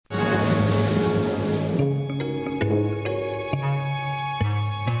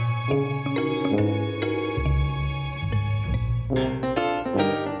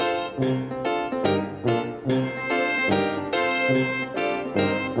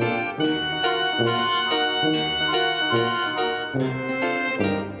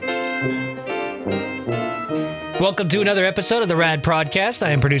Welcome to another episode of the Rad Podcast. I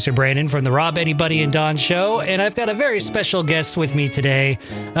am producer Brandon from the Rob, Anybody, and Don show, and I've got a very special guest with me today,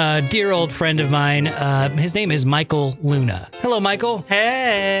 a dear old friend of mine. His name is Michael Luna. Hello, Michael.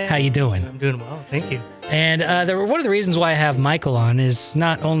 Hey. How you doing? I'm doing well, thank you. And one of the reasons why I have Michael on is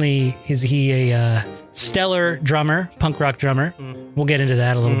not only is he a stellar drummer, punk rock drummer. We'll get into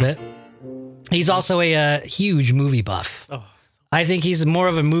that a little bit. He's also a huge movie buff. Oh. I think he's more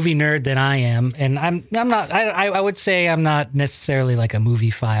of a movie nerd than I am, and I'm not. I would say I'm not necessarily like a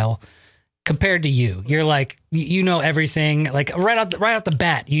movie file compared to you. You're like you know everything, like right out the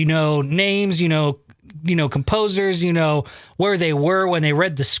bat. You know names, you know composers, you know where they were when they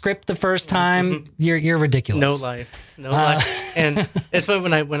read the script the first time. You're ridiculous. No life. And it's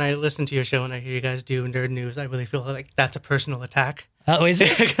when I listen to your show and I hear you guys do nerd news, I really feel like that's a personal attack. Oh, is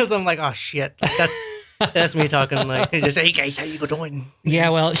it? Because I'm like, oh shit, that's me talking like, just hey guys, how you doing? Yeah,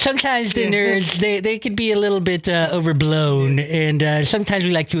 well, sometimes the nerds they could be a little bit overblown, and sometimes we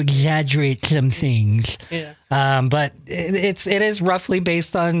like to exaggerate some things. Yeah. But it is roughly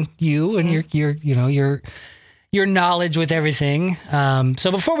based on you and your knowledge with everything. So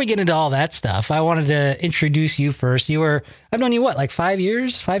before we get into all that stuff, I wanted to introduce you first. I've known you like 5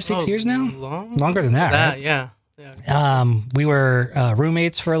 years, 6 years now? Longer than that, right? Yeah. We were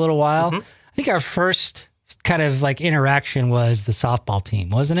roommates for a little while. I think our first kind of like interaction was the softball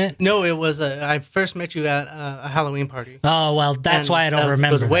team, wasn't it? No, it was I first met you at a Halloween party. Oh, well, that's why I don't remember.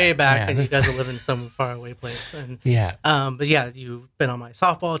 It was way back, and you guys were living in some faraway place. And yeah. But yeah, you've been on my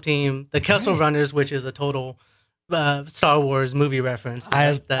softball team, the Kessel Runners, which is a total Star Wars movie reference.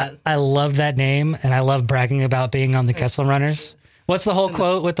 I love that name, and I love bragging about being on the Kessel Runners. What's the whole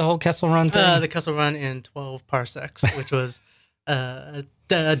quote with the whole Kessel Run thing? The Kessel Run in 12 parsecs, which was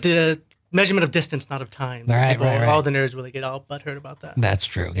the measurement of distance, not of time. So right. All the nerds really get all butthurt about that. That's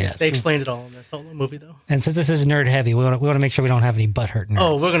true, yes. They explained it all in the solo movie, though. And since this is nerd heavy, we want to make sure we don't have any butthurt nerds.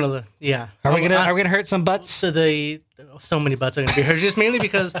 Oh, we're gonna, yeah. Are we gonna hurt some butts? So many butts are gonna be hurt. Just mainly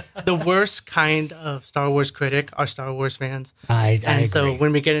because the worst kind of Star Wars critic are Star Wars fans. I agree. So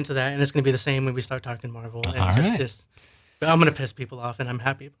when we get into that, and it's gonna be the same when we start talking Marvel. And I'm going to piss people off, and I'm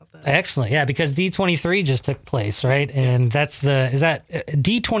happy about that. Excellent. Yeah, because D23 just took place, right? And is that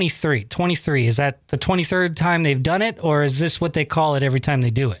D23? 23, is that the 23rd time they've done it, or is this what they call it every time they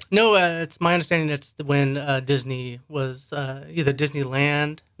do it? No, it's my understanding it's when Disney was either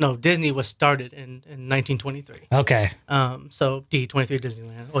Disneyland. No, Disney was started in 1923. Okay. So D23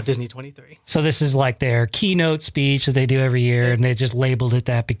 Disneyland, or Disney 23. So this is like their keynote speech that they do every year, and they just labeled it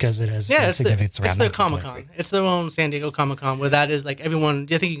that because it has significance around. It's their Comic-Con. It's their own San Diego Comic-Con, where that is like everyone.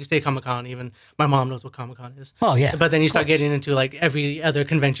 I think you can say Comic-Con. Even my mom knows what Comic-Con is. Oh yeah. But then you start getting into like every other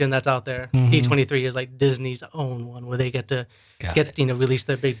convention that's out there. D23 is like Disney's own one, where they get to release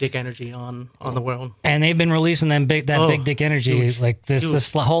their big dick energy on the world. And they've been releasing big dick energy huge. Like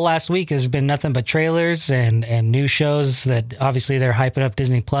this whole last week has been nothing but trailers and new shows that obviously they're hyping up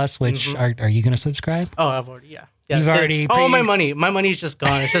Disney Plus. Which are you going to subscribe? Oh, I've already You've already my money's just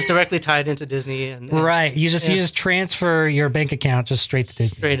gone. It's just directly tied into Disney and right. You just transfer your bank account just straight to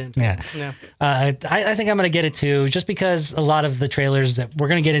Disney. Straight into yeah. I think I'm going to get it too, just because a lot of the trailers that we're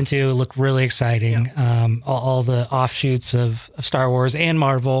going to get into look really exciting. Yeah. All the offshoots of Star Wars and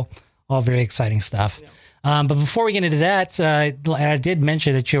Marvel, all very exciting stuff. Yeah. But before we get into that, I did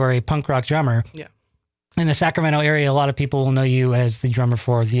mention that you are a punk rock drummer. Yeah. In the Sacramento area, a lot of people will know you as the drummer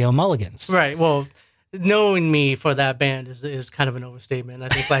for the O'Mulligans. Right. Well, knowing me for that band is kind of an overstatement. I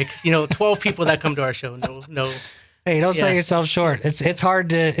think 12 people that come to our show know. Hey, don't sell yourself short. It's hard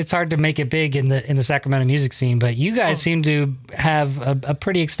to make it big in the Sacramento music scene, but you guys seem to have a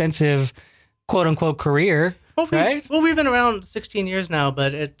pretty extensive quote unquote career. Right? Well, we've been around 16 years now,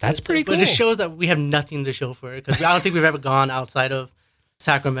 but that's pretty cool. But it shows that we have nothing to show for it, because I don't think we've ever gone outside of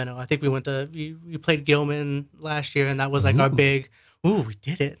Sacramento. I think we played Gilman last year, and that was like our big. Ooh, we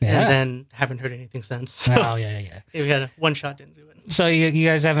did it. Yeah. And then haven't heard anything since. So oh, yeah. We had one shot, didn't do it. So you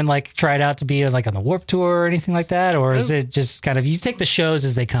guys haven't tried out to be on the Warped Tour or anything like that? Or is it just kind of, you take the shows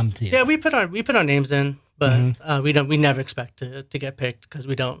as they come to you? Yeah, we put our names in, but we never expect to get picked, because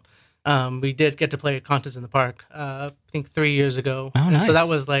we don't. We did get to play a contest in the park, I think 3 years ago. Oh, nice. So that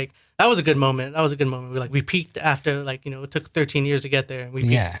was a good moment. We peaked after it took 13 years to get there, and we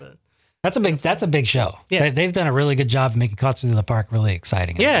peaked. Yeah. But That's a big show. Yeah. They've done a really good job of making concerts in the park really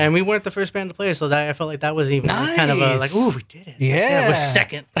exciting. Yeah, and we weren't the first band to play, so I felt like that was even kind of ooh, we did it. Yeah. We're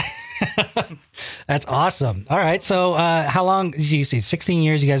second. That's awesome. All right, so how long, did you see, 16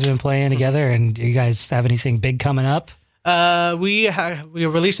 years you guys have been playing together, and you guys have anything big coming up? We are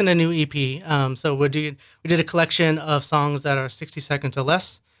releasing a new EP. So we did a collection of songs that are 60 seconds or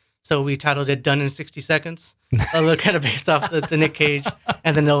less. So we titled it "Done in 60 Seconds." A little kind of based off the Nick Cage,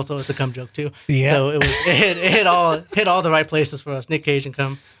 and then also it's a cum joke too. Yeah. So it hit all the right places for us. Nick Cage and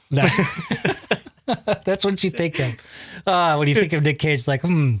cum. That's what you think of. When you think of Nick Cage, like,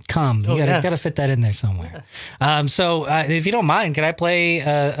 come. You gotta fit that in there somewhere. Yeah. So if you don't mind, can I play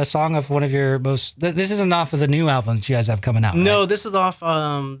a song of one of your most... This isn't off of the new album that you guys have coming out, No, right? This is off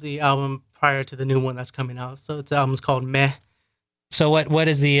the album prior to the new one that's coming out. So the album's called Meh. So what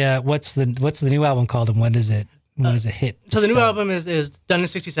is the what's the new album called, and when does it hit? So the new album is Done in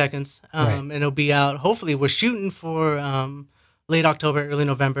 60 Seconds, Right. and it'll be out. Hopefully, we're shooting for late October, early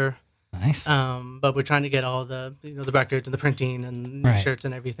November. Nice. But we're trying to get all the the records and the printing and Right. shirts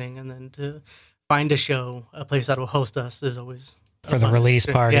and everything, and then to find a place that will host us is always For the release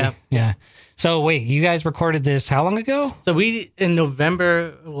party. Yeah. So wait, you guys recorded this how long ago? So we in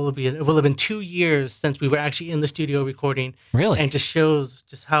November it will have been 2 years since we were actually in the studio recording. Really? And just shows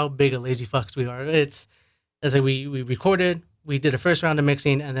just how big of lazy fucks we are. It's as like we recorded, we did a first round of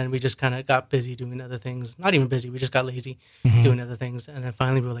mixing, and then we just kind of got busy doing other things. Not even busy, we just got lazy doing other things. And then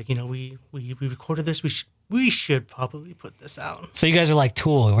finally we were like, we recorded this. We should probably put this out. So you guys are like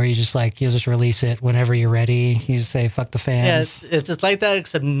Tool, where you just release it whenever you're ready. You just say fuck the fans. Yeah, it's just like that,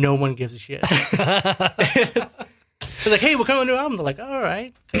 except no one gives a shit. It's like, hey, we're coming with a new album. They're like, all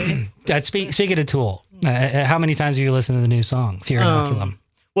right. Okay. Speaking of Tool, how many times have you listened to the new song, Fear Inoculum?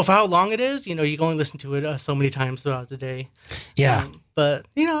 Well, for how long it is, you can only listen to it so many times throughout the day. Yeah. But,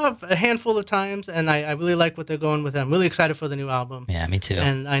 a handful of times, and I really like what they're going with. I'm really excited for the new album. Yeah, me too.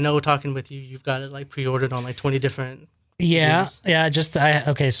 And I know talking with you, you've got it pre-ordered on 20 different games. Yeah.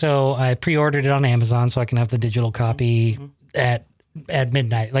 So I pre-ordered it on Amazon so I can have the digital copy at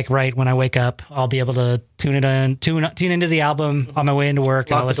midnight. Like right when I wake up, I'll be able to tune into the album on my way into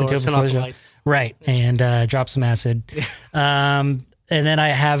work. Lock and I'll listen door, to it turn before off the the show. lights. Right. And drop some acid. And then I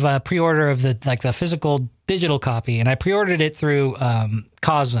have a pre-order of the physical digital copy, and I pre-ordered it through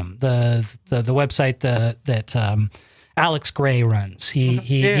Cosm, the website that Alex Gray runs.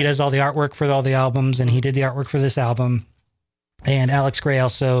 He does all the artwork for all the albums, and he did the artwork for this album. And Alex Gray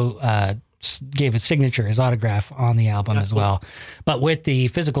also gave his signature, his autograph on the album as well. But with the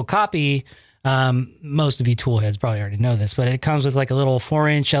physical copy, most of you Tool heads probably already know this, but it comes with a little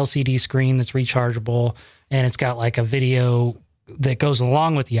 4-inch LCD screen that's rechargeable, and it's got a video that goes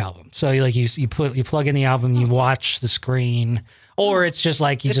along with the album. So you plug in the album, you watch the screen, or it's just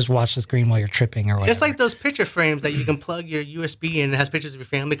you just watch the screen while you're tripping or whatever. It's like those picture frames that you can plug your USB in and it has pictures of your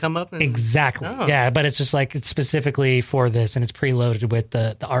family come up. Exactly. Oh. Yeah, but it's just it's specifically for this, and it's preloaded with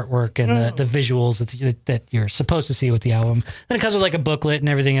the artwork and the visuals that you're supposed to see with the album. Then it comes with a booklet and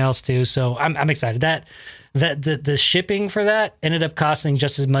everything else too. So I'm excited. That the shipping for that ended up costing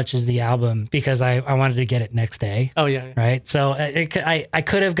just as much as the album because I wanted to get it next day. Oh yeah. Right. So I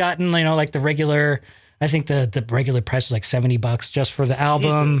could have gotten the regular. I think the regular price was $70 just for the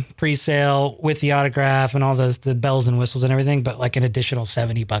album pre-sale with the autograph and all the bells and whistles and everything, but an additional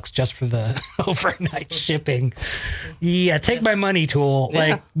 $70 just for the overnight shipping. Yeah, take my money, Tool.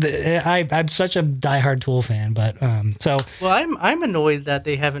 Yeah. I'm such a diehard Tool fan, but so. Well, I'm annoyed that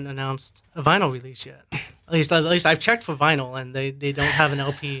they haven't announced a vinyl release yet. At least I've checked for vinyl, and they don't have an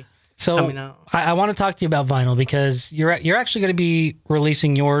LP coming out. I want to talk to you about vinyl because you're actually going to be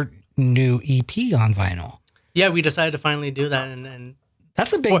releasing your new EP on vinyl. Yeah, we decided to finally do that, and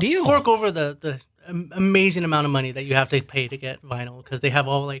that's a big deal. Fork over the amazing amount of money that you have to pay to get vinyl because they have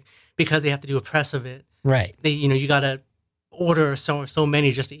because they have to do a press of it. Right. They you gotta order so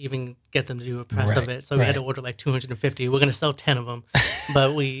many just to even get them to do a press of it. So we had to order 250. We're gonna sell 10 of them,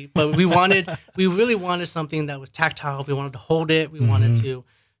 but we really wanted something that was tactile. We wanted to hold it. We wanted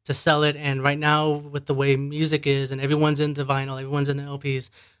to sell it. And right now, with the way music is, and everyone's into vinyl, everyone's into LPs.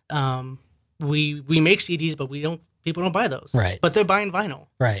 We make CDs, but people don't buy those. Right. But they're buying vinyl.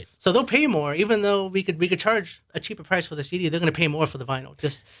 Right. So they'll pay more, even though we could charge a cheaper price for the CD. They're going to pay more for the vinyl.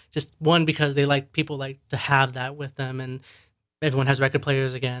 Just one, because people like to have that with them, and everyone has record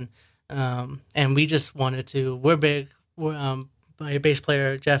players again. And we just wanted to. We're big. My bass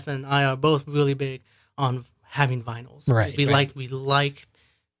player Jeff and I are both really big on having vinyls. Right. We like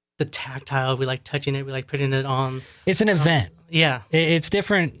the tactile. We like touching it. We like putting it on. It's an event. Yeah. It's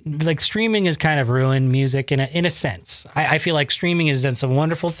different. Streaming has kind of ruined music in a sense. I feel like streaming has done some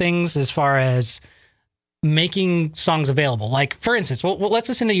wonderful things as far as making songs available. For instance, well let's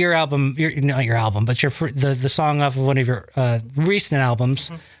listen to your album, not your album, but the song off of one of your recent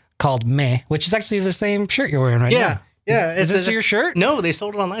albums called Meh, which is actually the same shirt you're wearing right now. Yeah, Is this your shirt? No, they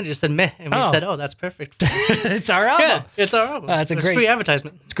sold it online. It just said meh, and we said, "Oh, that's perfect." It's our album. Yeah, it's our album. It's great free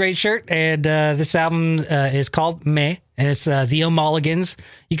advertisement. It's a great shirt, and this album is called Meh, and it's the O'Mulligans.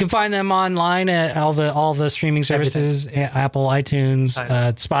 You can find them online at all the streaming services, Apple, iTunes,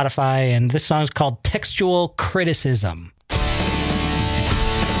 Spotify, and this song is called Textual Criticism.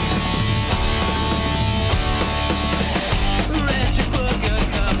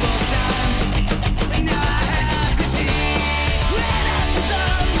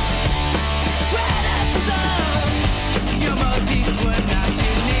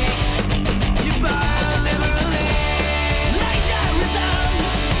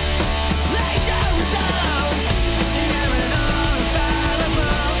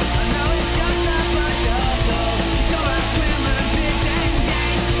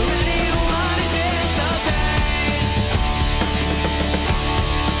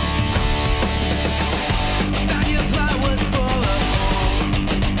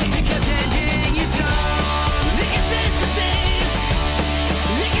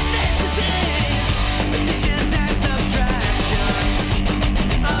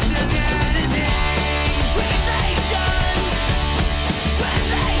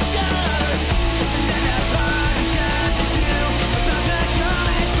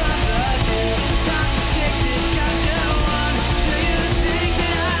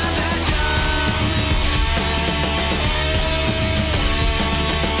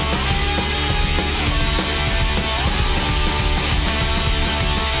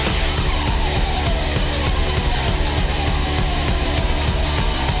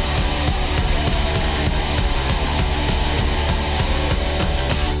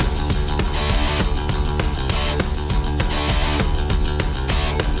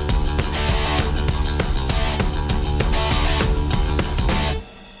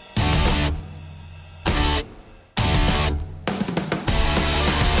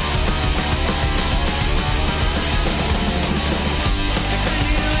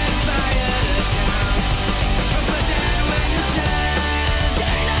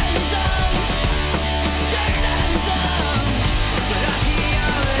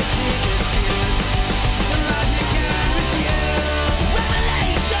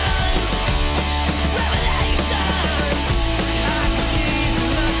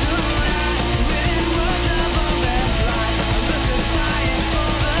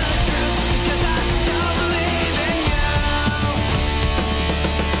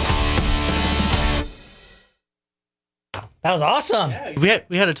 That was awesome. Yeah,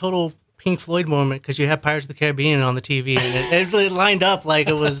 we had a total Pink Floyd moment because you had Pirates of the Caribbean on the TV, and it really lined up like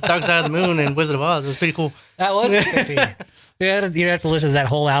it was Dark Side of the Moon and Wizard of Oz. It was pretty cool. That was trippy. You have to listen to that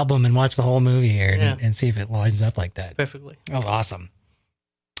whole album and watch the whole movie here and see if it lines up like that. Perfectly. That was awesome.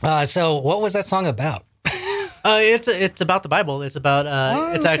 So what was that song about? It's about the Bible. It's about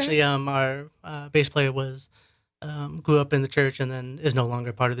actually our bass player grew up in the church and then is no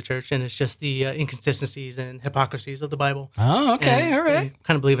longer part of the church, and it's just the inconsistencies and hypocrisies of the Bible. Oh, okay, all right.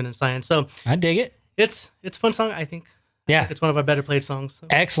 Kind of believing in science, so I dig it. It's a fun song, I think. Yeah, it's one of our better played songs. So.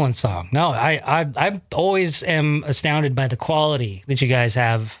 Excellent song. No, I always am astounded by the quality that you guys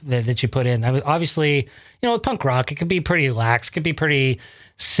have that you put in. Obviously, with punk rock, it could be pretty lax, it could be pretty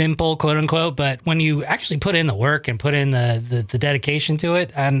simple, quote unquote. But when you actually put in the work and put in the dedication to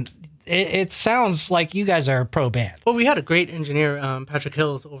it, and it sounds like you guys are a pro band. Well, we had a great engineer, Patrick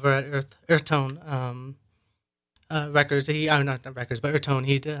Hills, over at Earthtone Records. Not records, but Earthtone.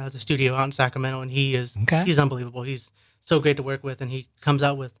 He has a studio out in Sacramento, and he's unbelievable. He's so great to work with, and he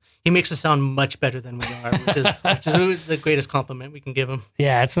makes us sound much better than we are, which is the greatest compliment we can give him.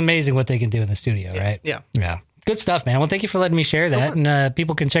 Yeah, it's amazing what they can do in the studio, right? Yeah. Good stuff, man. Well, thank you for letting me share that. And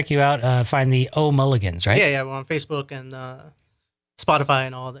people can check you out, find the O'Mulligans, right? Yeah, we're on Facebook and Spotify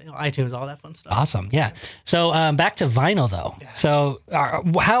and all the iTunes, all that fun stuff. Awesome, yeah. So back to vinyl, though. Yes. So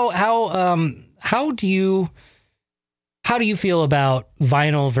how do you feel about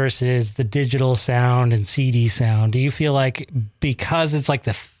vinyl versus the digital sound and CD sound? Do you feel like because it's like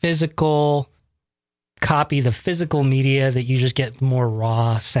the physical copy, the physical media, that you just get more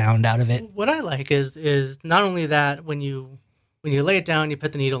raw sound out of it? What I like is not only that when you lay it down, you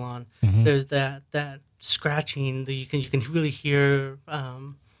put the needle on, there's that scratching that you can really hear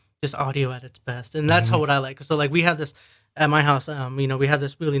just audio at its best, and that's what I like. So like we have this at my house, we have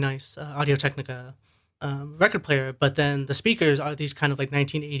this really nice Audio Technica record player, but then the speakers are these kind of like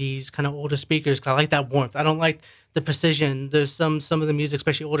 1980s kind of older speakers. 'Cause I like that warmth. I don't like the precision. There's some of the music,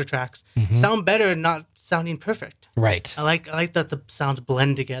 especially older tracks, sound better not sounding perfect. Right. I like that the sounds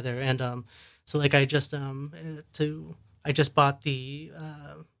blend together, and so like I just bought the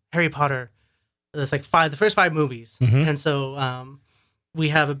Harry Potter it's like the first 5 movies. And so we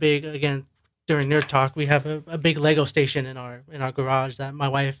have a big, again, during Nerd Talk, we have a big Lego station in our garage that my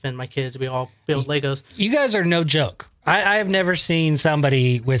wife and my kids, we all build Legos. You guys are no joke. I have never seen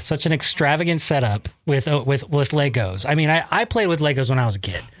somebody with such an extravagant setup with Legos. I mean, I played with Legos when I was a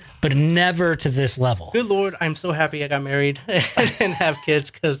kid, but never to this level. Good Lord, I'm so happy I got married and have kids,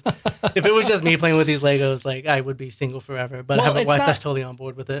 because if it was just me playing with these Legos, like, I would be single forever. But I have a wife that's totally on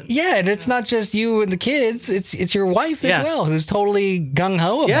board with it. Yeah, and it's not just you and the kids; it's your wife as well, who's totally gung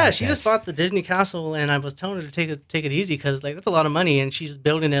ho about it. Yeah, she just bought the Disney castle, and I was telling her to take it easy, because like that's a lot of money, and she's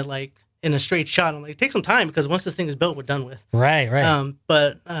building it like in a straight shot. I'm like, take some time, because once this thing is built, we're done with. Right.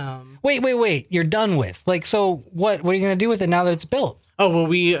 Wait. You're done with, like, so what are you gonna do with it now that it's built? Oh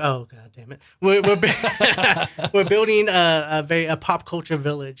well, god damn it, we're building a pop culture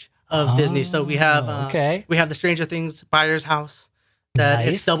village of Disney. So we have we have the Stranger Things buyer's house that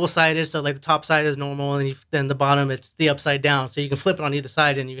it's double sided. So like the top side is normal, and then the bottom it's the upside down. So you can flip it on either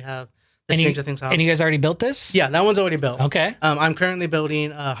side, and you have the Stranger Things house. And you guys already built this? Yeah, that one's already built. Okay. I'm currently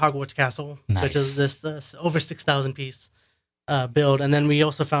building Hogwarts Castle, which is this over 6,000 piece build. And then we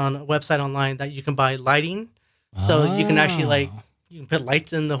also found a website online that you can buy lighting, so you can actually you can put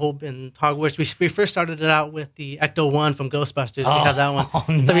lights in in Hogwarts. We first started it out with the Ecto-1 from Ghostbusters. We have that one.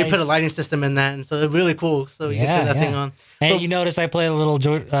 Nice. So we put a lighting system in that, and so they're really cool. So you can turn that thing on. And you notice I played a little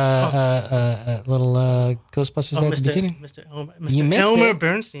Ghostbusters at the beginning? Mr. Elmer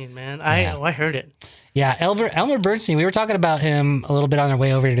Bernstein, man. I heard it. Yeah, Elmer Bernstein. We were talking about him a little bit on our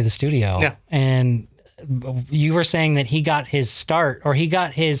way over to the studio. Yeah. And you were saying that he got his start, or he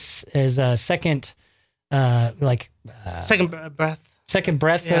got his second... second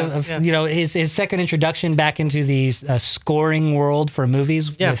breath of his second introduction back into the scoring world for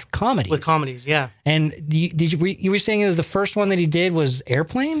movies with comedies. And you were saying that the first one that he did was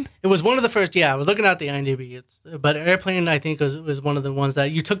Airplane? It was one of the first. I was looking at the IMDb, but Airplane, I think, was one of the ones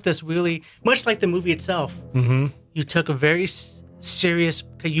that you took this really much like the movie itself. You took a very serious,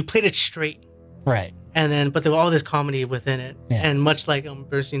 you played it straight, right? And then but there was all this comedy within it, and much like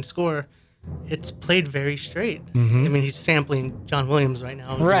Bernstein's score, it's played very straight. I mean, he's sampling John Williams right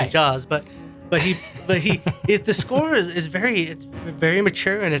now, in Jaws, but the score is very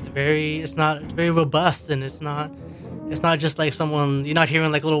mature, and it's very robust, and it's not just like someone, you're not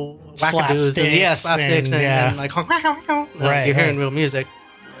hearing like little wackadoos slapsticks and like you're hearing real music.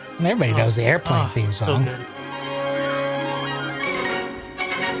 And everybody knows the Airplane theme song. So good.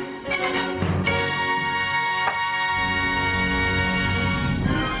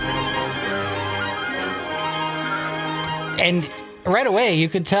 And right away, you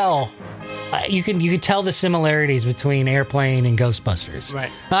could tell, you could tell the similarities between Airplane and Ghostbusters.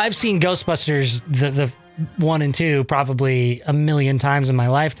 Right. I've seen Ghostbusters, the 1 and 2, probably a million times in my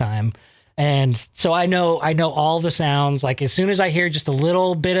lifetime, and so I know all the sounds. Like as soon as I hear just a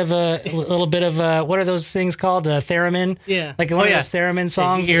little bit of a what are those things called? The theremin. Yeah. Like one of those theremin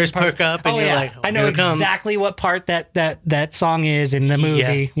songs. Your ears perk up, and you're like, I know exactly what part that song is in the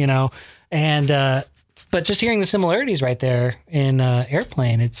movie. Yes. And. But just hearing the similarities right there in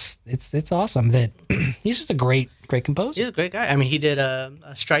Airplane, it's awesome that he's just a great composer. He's a great guy. I mean, he did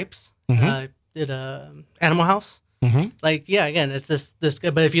Stripes, did Animal House. Like, again, it's this.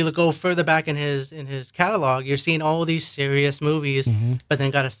 But if you go further back in his catalog, you're seeing all these serious movies, but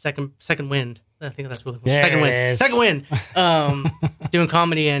then got a second wind. I think that's really cool. Second wind. Doing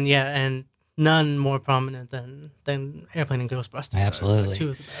comedy and none more prominent than Airplane and Ghostbusters. Absolutely. Two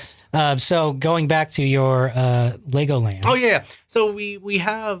of the best. So going back to your Legoland. Oh, yeah. So we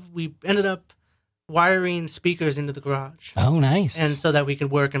ended up wiring speakers into the garage. Oh, nice. And so that we can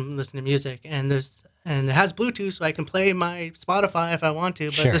work and listen to music. And it has Bluetooth, so I can play my Spotify if I want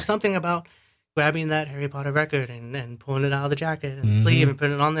to. But there's something about grabbing that Harry Potter record and pulling it out of the jacket and sleeve and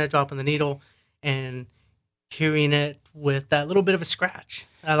putting it on there, dropping the needle, and hearing it with that little bit of a scratch.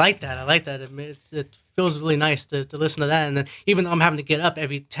 I like that. It feels really nice to listen to that. And then even though I'm having to get up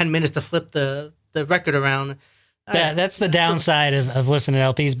every 10 minutes to flip the record around. That's the downside of listening to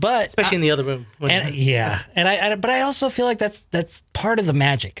LPs, but especially in the other room. But I also feel like that's part of the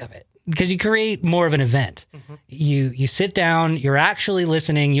magic of it, because you create more of an event. You sit down, you're actually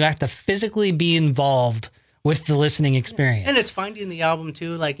listening, you have to physically be involved with the listening experience. And it's finding the album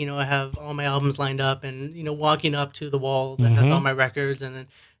too. Like, I have all my albums lined up, and, walking up to the wall that has all my records and then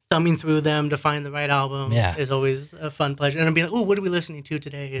thumbing through them to find the right album is always a fun pleasure. And I'll be like, oh, what are we listening to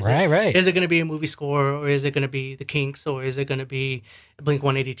today? Is it going to be a movie score, or is it going to be the Kinks, or is it going to be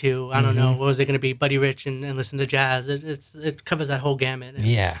Blink-182? I don't know. Or is it going to be Buddy Rich and listen to jazz? It covers that whole gamut. And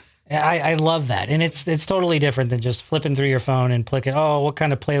I love that. And it's totally different than just flipping through your phone and clicking, oh, what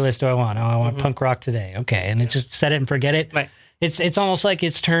kind of playlist do I want? Oh, I want punk rock today. Okay. And it's just set it and forget it. Right. It's almost like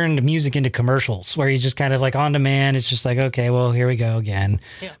it's turned music into commercials where you just kind of like on demand. It's just like, okay, well, here we go again.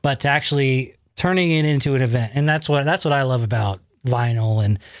 Yeah. But to actually turning it into an event. And that's what I love about vinyl.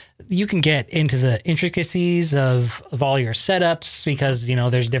 And you can get into the intricacies of all your setups because, you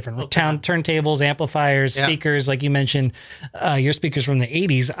know, there's different turntables, amplifiers, speakers, like you mentioned, your speakers from the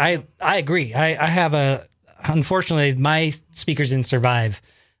 80s. I agree. I have unfortunately, my speakers didn't survive.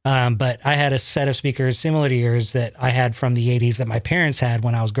 But I had a set of speakers similar to yours that I had from the 80s that my parents had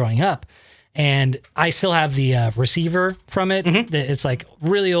when I was growing up. And I still have the receiver from it. It's like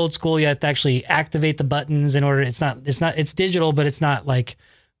really old school. You have to actually activate the buttons in order. It's digital, but it's not like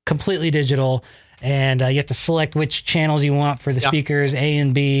completely digital. And you have to select which channels you want for the speakers, A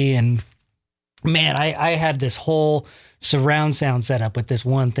and B. And man, I had this whole surround sound setup with this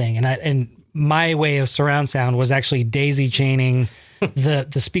one thing. And my way of surround sound was actually daisy chaining the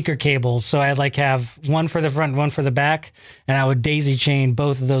speaker cables. So I'd like have one for the front, one for the back, and I would daisy chain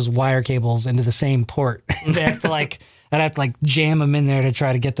both of those wire cables into the same port. I'd have to jam them in there to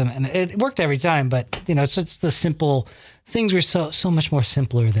try to get them. And it worked every time, but you know, it's just the simple things were so much more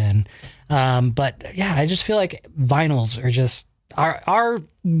simpler then. But yeah, I just feel like vinyls are just are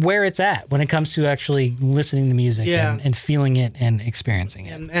where it's at when it comes to actually listening to music and feeling it and experiencing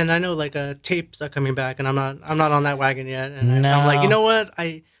it. And I know like tapes are coming back, and I'm not on that wagon yet. And I'm like, you know what?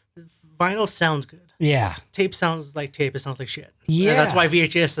 Vinyl sounds good. Yeah, tape sounds like tape. It sounds like shit. Yeah, and that's why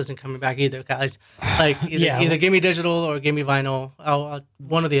VHS isn't coming back either, guys. Like either give me digital or give me vinyl. I'll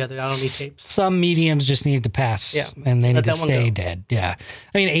one or the other. I don't need tapes. Some mediums just need to pass. Yeah, and they need to stay dead. Yeah,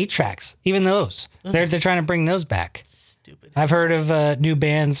 I mean 8-tracks, even those they're trying to bring those back. Stupid. I've heard of new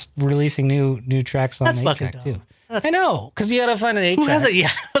bands releasing new tracks on 8-track too. I know, because you gotta find an 8-track. Who has it?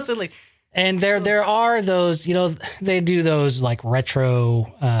 Yeah, like. And there are those, you know, they do those like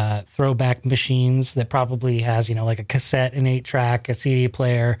retro throwback machines that probably has, you know, like a cassette, an 8-track, a CD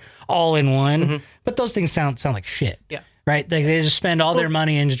player, all in one. But those things sound like shit. Yeah. Right? They just spend all their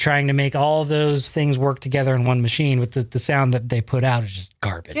money into trying to make all those things work together in one machine, with the sound that they put out is just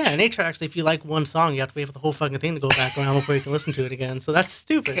garbage. Yeah, and 8-tracks, if you like one song, you have to wait for the whole fucking thing to go back around before you can listen to it again. So that's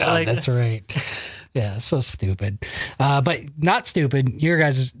stupid. God, that's right. Yeah, so stupid. But not stupid. Your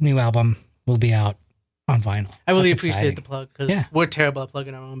guys' new album will be out on vinyl. I really appreciate the plug, because we're terrible at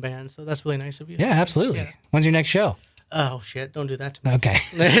plugging our own band, so that's really nice of you. Yeah, absolutely. Yeah. When's your next show? Oh, shit. Don't do that to me. Okay.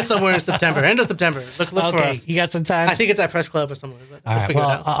 It's somewhere in September. End of September. Look for us. You got some time? I think it's at Press Club or somewhere. All right.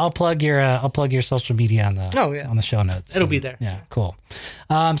 Well, I'll plug your social media on the show notes. It'll be there. Yeah, cool.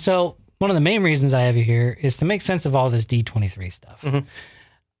 So one of the main reasons I have you here is to make sense of all this D23 stuff.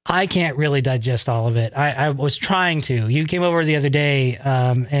 I can't really digest all of it. I was trying to. You came over the other day,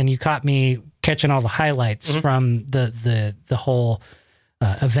 and you caught me catching all the highlights from the whole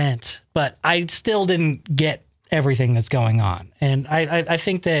event, but I still didn't get everything that's going on. And I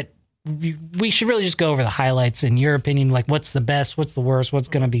think that we should really just go over the highlights in your opinion, like what's the best, what's the worst, what's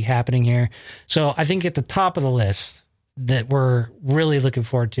going to be happening here. So I think at the top of the list that we're really looking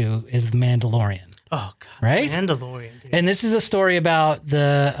forward to is The Mandalorian. Oh God! Right, Mandalorian, dude. And this is a story about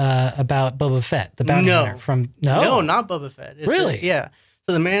about Boba Fett, the bounty hunter from no, not Boba Fett. It's really? Yeah.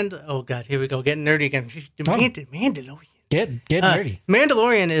 So oh God, here we go, getting nerdy again. Mandalorian. Get nerdy.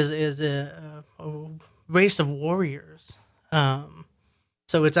 Mandalorian is a race of warriors.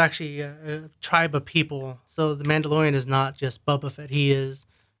 So it's actually a tribe of people. So the Mandalorian is not just Boba Fett. He is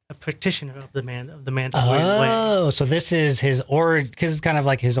a practitioner of the Mandalorian way. Oh, so this is his because it's kind of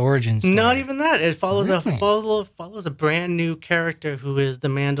like his origin story. Not even that. It follows follows a brand new character who is the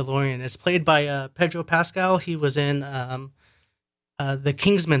Mandalorian. It's played by Pedro Pascal. He was in the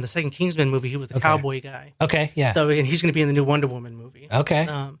Kingsman, the second Kingsman movie. He was the cowboy guy. Okay, yeah. So and he's going to be in the new Wonder Woman movie.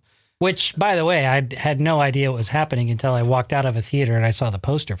 Okay. Which, by the way, I had no idea what was happening until I walked out of a theater and I saw the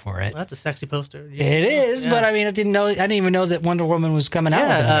poster for it. Well, that's a sexy poster. It is, but I mean, I didn't even know that Wonder Woman was coming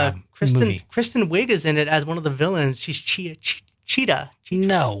out. Kristen Wiig is in it as one of the villains. She's Cheetah.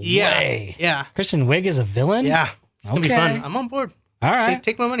 No way. Yeah. Kristen Wiig is a villain? Yeah. It's going to be fun. I'm on board. All right.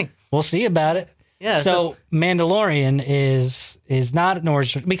 Take my money. We'll see about it. Yeah. So Mandalorian is not an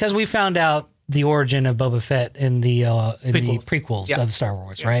origin, because we found out the origin of Boba Fett in the prequels of Star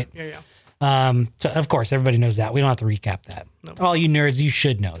Wars, right? Yeah. So of course everybody knows that. We don't have to recap that. No. All you nerds, you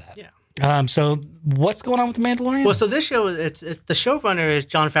should know that. Yeah. So what's going on with the Mandalorian? Well, so this show it's the showrunner is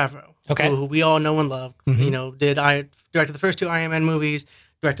Jon Favreau. Okay. Who we all know and love. Mm-hmm. You know, directed the first two Iron Man movies,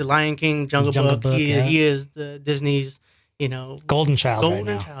 directed Lion King, Jungle Book. He is the Disney's, Golden Child. Golden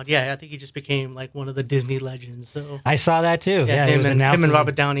right now. Child. Yeah, I think he just became like one of the Disney legends. So I saw that too. Yeah, he was announced him and as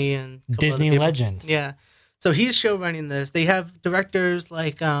Robert Downey and a couple Disney other people. legend. Yeah. So he's show running this. They have directors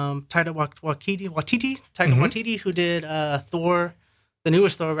like Taika Waititi, who did Thor, the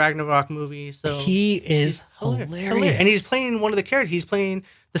newest Thor Ragnarok movie. So he is hilarious. and he's playing one of the characters. He's playing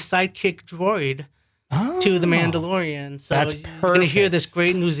the sidekick droid to the Mandalorian. So that's you're perfect. going to hear this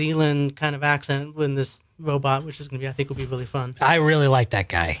great New Zealand kind of accent with this robot, which is going to be, I think, will be really fun. I really like that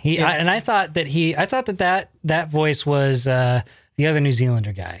guy. I thought that voice was the other New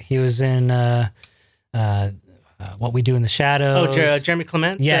Zealander guy. He was in What We Do in the Shadows. Oh, Jeremy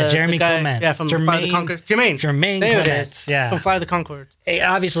Clement? Yeah, Jeremy Clement. Yeah, from Flight of the Conchords. Jermaine Clement. it is. Yeah. From Flight of the Conchords.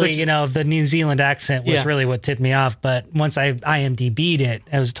 Obviously, the New Zealand accent was really what tipped me off. But once I IMDb'd it,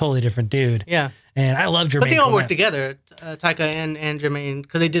 I was a totally different dude. Yeah. And I love Jermaine But they all Clement. work together, Taika and Jermaine,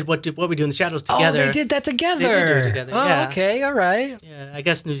 because they did what We Do in the Shadows together. Oh, they did that together. They did do it together, yeah. Okay, all right. Yeah, I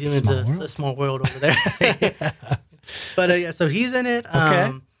guess New Zealand's a small world over there. But so he's in it.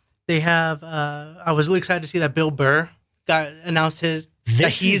 Okay. They have. I was really excited to see that Bill Burr got announced he's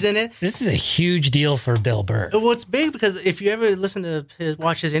in it. This is a huge deal for Bill Burr. Well, it's big because if you ever listen to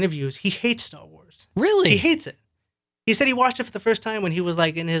watch his interviews, he hates Star Wars. Really? He hates it. He said he watched it for the first time when he was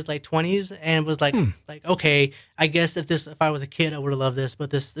like in his 20s and was like okay, I guess if I was a kid I would have loved this,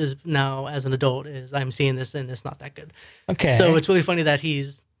 but this is now as an adult I'm seeing this and it's not that good. Okay. So it's really funny that he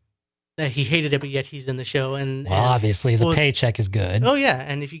hated it, but yet he's in the show. And obviously the paycheck is good. Oh yeah,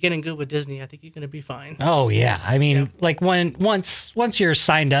 and if you're getting good with Disney, I think you're going to be fine. Oh yeah, I mean, like once you're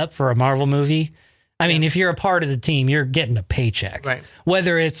signed up for a Marvel movie, I mean, if you're a part of the team, you're getting a paycheck. Right.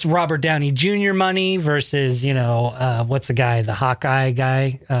 Whether it's Robert Downey Jr. money versus, what's the guy, the Hawkeye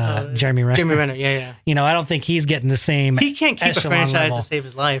guy, Jeremy Renner. Jeremy Renner, yeah. I don't think he's getting the same. He can't keep a franchise level to save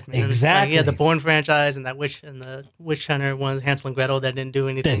his life, man. Exactly. He had the Bourne franchise and that the Witch Hunter ones, Hansel and Gretel, that didn't do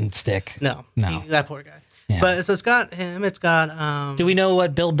anything. Didn't stick. No. That poor guy. Yeah. But so it's got him. It's got. Do we know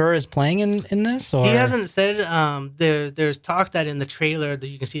what Bill Burr is playing in this? Or he hasn't said. There's talk that in the trailer that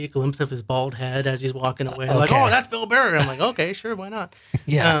you can see a glimpse of his bald head as he's walking away. Okay. Like, oh, that's Bill Burr. I'm like, okay, sure, why not?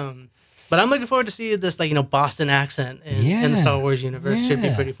 Yeah. But I'm looking forward to see this Boston accent in the Star Wars universe. Should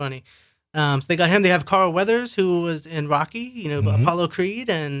be pretty funny. So they got him. They have Carl Weathers, who was in Rocky. Apollo Creed,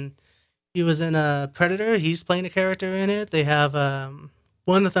 and he was in Predator. He's playing a character in it. They have.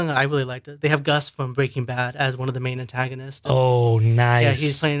 One thing that I really liked, they have Gus from Breaking Bad as one of the main antagonists. Oh, nice. Yeah,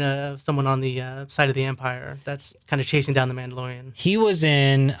 he's playing someone on the side of the Empire that's kind of chasing down the Mandalorian. He was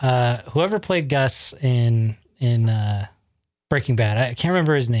in whoever played Gus in Breaking Bad. I can't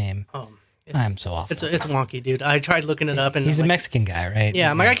remember his name. I'm so awful. It's wonky, dude. I tried looking it up, and he's a Mexican guy, right?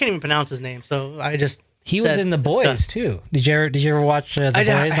 Yeah, I can't even pronounce his name, so I just. He was in The Boys too. Did you ever watch The Boys on Prime?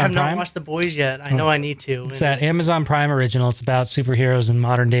 I have not watched The Boys yet. I know I need to. It's that Amazon Prime original. It's about superheroes in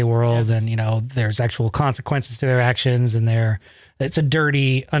modern day world, and there's actual consequences to their actions, and it's a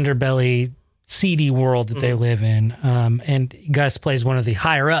dirty underbelly, seedy world that they live in. And Gus plays one of the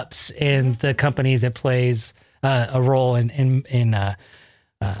higher ups in the company that plays a role in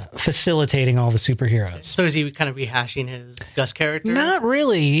facilitating all the superheroes. So is he kind of rehashing his Gus character? Not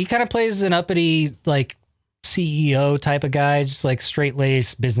really. He kind of plays an uppity, CEO type of guy, just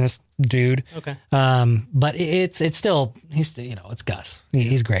straight-laced business dude. Okay. But it's still, it's Gus.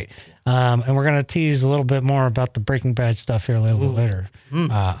 He's great. And we're going to tease a little bit more about the Breaking Bad stuff here a little bit later.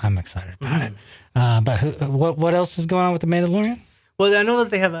 I'm excited about it. But what else is going on with The Mandalorian? Well, I know that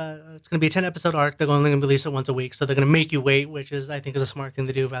they have it's going to be a 10-episode arc. They're only going to release it once a week, so they're going to make you wait, which I think is a smart thing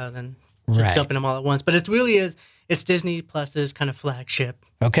to do rather than just dumping them all at once. But it's Disney Plus's kind of flagship.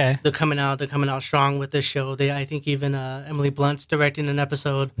 Okay. They're coming out strong with this show. I think even Emily Blunt's directing an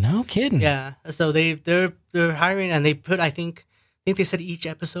episode. No kidding. Yeah. So they're hiring, and they put, I think they said each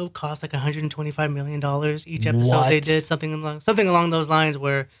episode cost like $125 million. Each episode What? they did something along those lines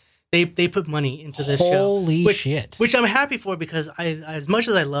where they put money into this show. Holy shit. Which I'm happy for, because as much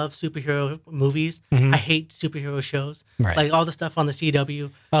as I love superhero movies, I hate superhero shows. Right. Like all the stuff on the CW.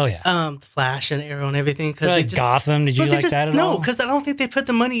 Oh, yeah. Flash and Arrow and everything. Gotham, did you like that at all? No, because I don't think they put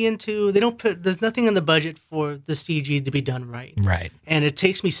the money into, there's nothing in the budget for the CG to be done right. Right. And it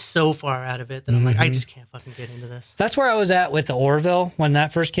takes me so far out of it that I'm like, I just can't fucking get into this. That's where I was at with the Orville when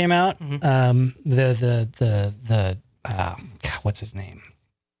that first came out. What's his name?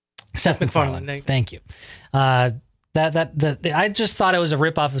 Seth MacFarlane. Thank you. I just thought it was a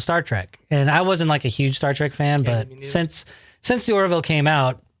ripoff of Star Trek, and I wasn't like a huge Star Trek fan, but since the Orville came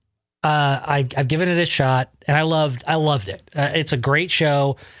out, I've given it a shot, and I loved it. It's a great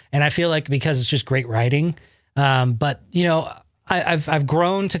show, and I feel like because it's just great writing. But I've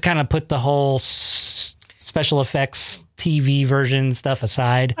grown to kind of put the whole special effects TV version stuff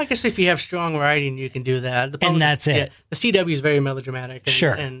aside. I guess if you have strong writing, you can do that. And that's it. Yeah, the CW is very melodramatic. And,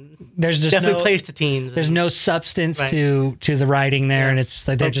 Sure. And there's just definitely plays to teens. There's no substance to the writing there, and it's just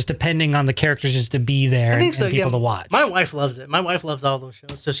like they're just depending on the characters just to be there and people to watch. My wife loves it. My wife loves all those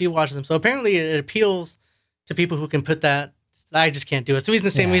shows, so she watches them. So apparently it appeals to people who can put that. I just can't do it. It's the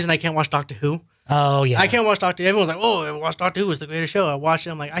same reason I can't watch Doctor Who. Oh, yeah. I can't watch Doctor Who. Everyone's like, oh, I watch Doctor Who. It's the greatest show. I watch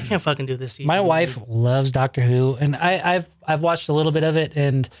it. I'm like, I can't fucking do this. My wife loves Doctor Who, and I've watched a little bit of it,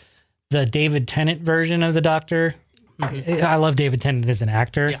 and the David Tennant version of the Doctor. Mm-hmm. I love David Tennant as an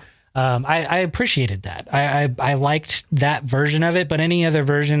actor. Yeah. I appreciated that. I liked that version of it, but any other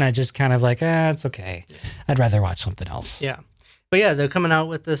version, I just kind of like, it's okay. Yeah. I'd rather watch something else. Yeah. But yeah, they're coming out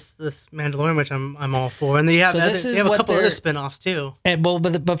with this Mandalorian, which I'm all for, and they have a couple other spinoffs too.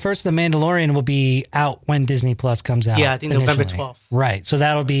 But first, the Mandalorian will be out when Disney Plus comes out. Yeah, I think November 12th. Right, so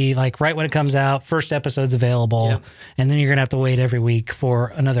that'll be like right when it comes out. First episode's available, and then you're gonna have to wait every week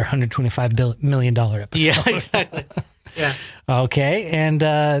for another $125 million episode. Yeah, exactly. Yeah. Okay,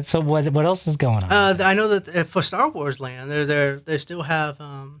 and so what else is going on? I know that for Star Wars Land, they still have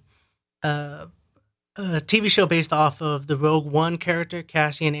a TV show based off of the Rogue One character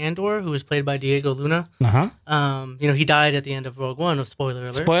Cassian Andor, who was played by Diego Luna. He died at the end of Rogue One. Spoiler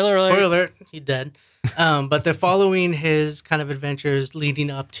alert! Spoiler alert! He's dead. But they're following his kind of adventures leading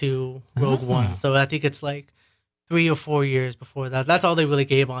up to Rogue One. So I think it's like 3 or 4 years before that. That's all they really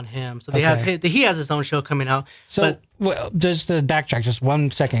gave on him. So he has his own show coming out. So just to backtrack just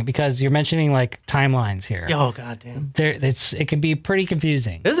 1 second, because you're mentioning like timelines here. Oh goddamn! It can be pretty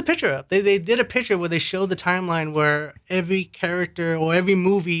confusing. There's a picture up. They did a picture where they showed the timeline where every character or every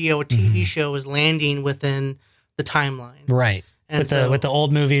movie or TV show is landing within the timeline. Right. And with the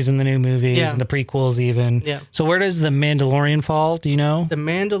old movies and the new movies and the prequels even. Yeah. So where does the Mandalorian fall? Do you know? The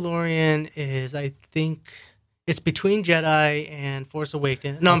Mandalorian is, I think, it's between Jedi and Force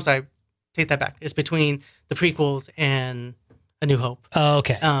Awakens. No, I'm sorry. Take that back. It's between the prequels and A New Hope. Oh,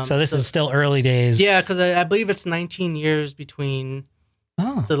 okay. So this is still early days. Yeah, because I believe it's 19 years between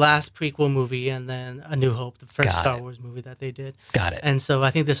the last prequel movie and then A New Hope, the first Star Wars movie that they did. Got it. And so I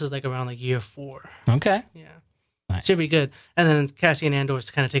think this is like around like year 4. Okay. Yeah. Nice. Should be good. And then Cassian Andor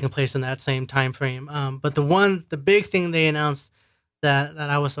is kind of taking place in that same time frame. But the big thing they announced that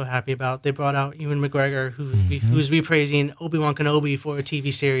I was so happy about, they brought out Ewan McGregor, who's reprising Obi-Wan Kenobi for a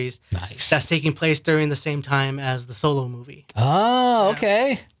TV series. Nice. That's taking place during the same time as the Solo movie. Oh,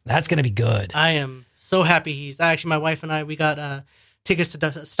 okay. That's going to be good. I am so happy my wife and I, we got tickets to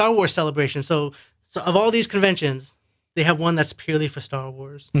the Star Wars Celebration. So of all these conventions, they have one that's purely for Star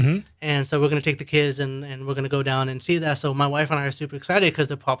Wars. Mm-hmm. And so we're going to take the kids and we're going to go down and see that. So my wife and I are super excited because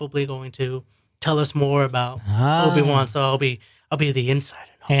they're probably going to tell us more about Obi-Wan. So I'll be the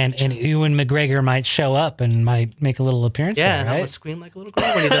insider. And Ewan McGregor might show up and might make a little appearance. Yeah, there, and right? I'm gonna scream like a little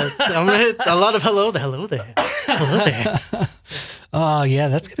girl when he does. I'm gonna hit a lot of hello there. Oh yeah,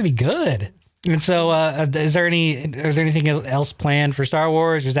 that's gonna be good. And so, is there anything else planned for Star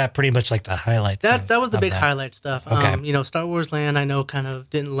Wars? Or is that pretty much like the highlights? That was the big highlight stuff. Okay. Star Wars Land, I know, kind of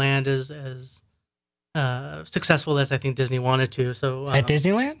didn't land as successful as I think Disney wanted to. So at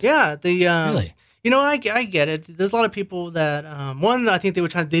Disneyland, yeah, really. I get it. There's a lot of people that, I think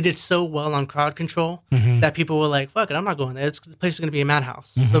they did so well on crowd control that people were like, fuck it, I'm not going there. The place is going to be a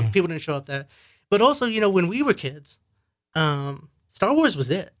madhouse. Mm-hmm. So people didn't show up there. But also, when we were kids, Star Wars was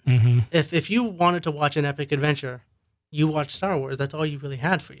it. Mm-hmm. If you wanted to watch an epic adventure, you watched Star Wars. That's all you really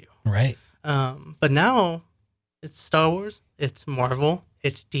had for you. Right. But now it's Star Wars, it's Marvel,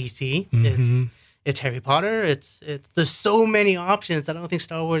 it's DC, it's Harry Potter. There's so many options that I don't think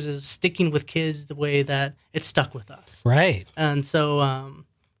Star Wars is sticking with kids the way that it stuck with us. Right. And so,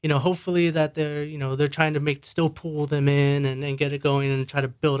 hopefully that they're trying to still pull them in and get it going and try to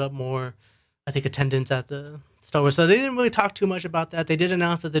build up more, I think, attendance at the Star Wars. So they didn't really talk too much about that. They did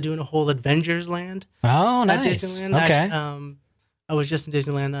announce that they're doing a whole Avengers Land. Oh, nice. At Disneyland. Okay. I was just in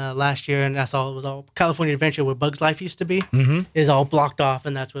Disneyland last year, and it was all California Adventure, where Bug's Life used to be, is all blocked off,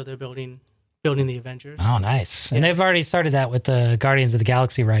 and that's where they're building the Avengers. Oh, nice. And they've already started that with the Guardians of the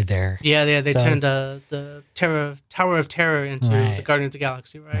Galaxy ride there. Yeah, they turned the Tower of Terror into the Guardians of the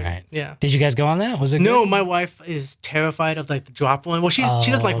Galaxy ride. Right. Yeah. Did you guys go on that? Was it No, good? My wife is terrified of like the drop one. Well, she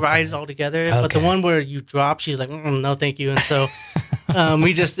doesn't like rides altogether, but the one where you drop, she's like, no, thank you. And so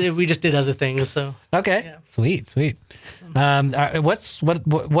we just did other things. So okay, yeah. Sweet.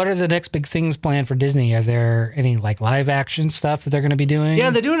 What are the next big things planned for Disney? Are there any like live action stuff that they're going to be doing? Yeah,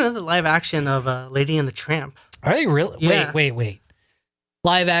 they're doing another live action of Lady and the Tramp. Are they really? Yeah. Wait.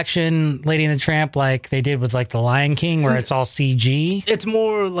 Live action Lady and the Tramp, like they did with like the Lion King, where it's all CG. It's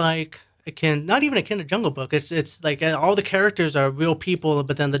more like not even akin to Jungle Book. It's like all the characters are real people,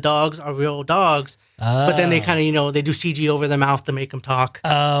 but then the dogs are real dogs. But then they kind of, they do CG over their mouth to make them talk.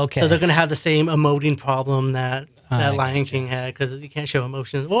 Oh, okay. So they're going to have the same emoting problem that Lion King had, because you can't show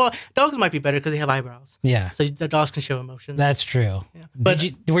emotions. Well, dogs might be better because they have eyebrows. Yeah. So the dogs can show emotions. That's true. Yeah. But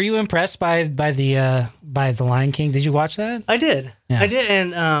were you impressed by the Lion King? Did you watch that? I did. Yeah. I did.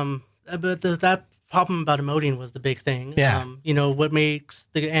 And, but that problem about emoting was the big thing. Yeah. What makes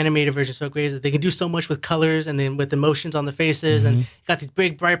the animated version so great is that they can do so much with colors and then with emotions on the faces. And you got these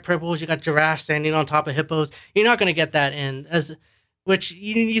big bright purples. You got giraffes standing on top of hippos. You're not going to get that which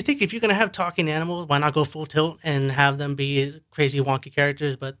you think if you're going to have talking animals, why not go full tilt and have them be crazy wonky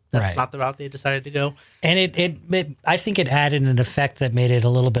characters? But that's not the route they decided to go. And it I think it added an effect that made it a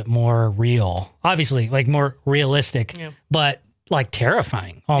little bit more real. Obviously, like more realistic, but like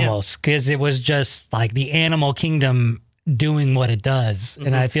terrifying almost, because it was just like the animal kingdom doing what it does.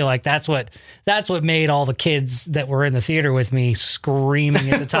 And I feel like that's what made all the kids that were in the theater with me screaming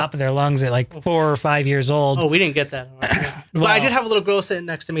at the top of their lungs at like 4 or 5 years old. Oh, we didn't get that. Well, but I did have a little girl sitting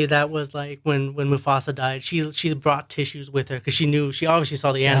next to me that was like, when Mufasa died, she brought tissues with her because she obviously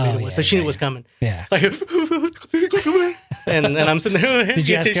saw the animated one, so she knew it was coming. Yeah. It's like, and I'm sitting there. Did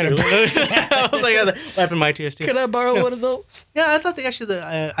you ask her to I was like, wiping my tears too. Could I borrow one of those? Yeah, I thought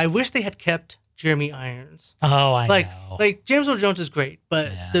I wish they had kept Jeremy Irons. Oh, I know. Like James Earl Jones is great,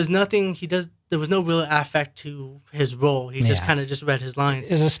 but there's nothing he does. There was no real affect to his role. He just kind of just read his lines.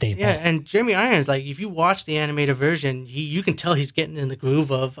 It was a staple. Yeah, and Jeremy Irons, like if you watch the animated version, you can tell he's getting in the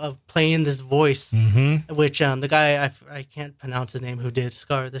groove of playing this voice, which the guy I can't pronounce his name who did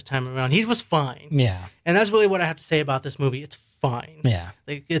Scar this time around, he was fine. Yeah, and that's really what I have to say about this movie. It's fine. Yeah,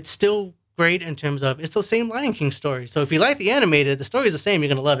 like it's still great in terms of it's the same Lion King story. So if you like the animated, the story is the same. You're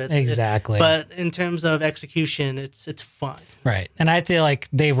gonna love it. Exactly. But in terms of execution, it's fun. Right, and I feel like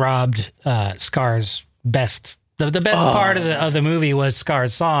they robbed Scar's best. The best part of the movie was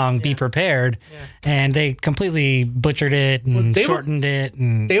Scar's song "Be Prepared," and they completely butchered it and shortened it,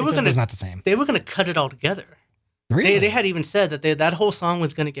 and it was not the same. They were gonna cut it all together. Really? They had even said that that whole song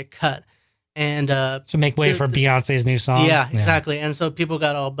was gonna get cut. And to make way for Beyonce's new song. Yeah, exactly. And so people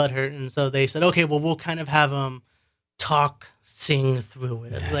got all butthurt, and so they said, okay, well, we'll kind of have them sing through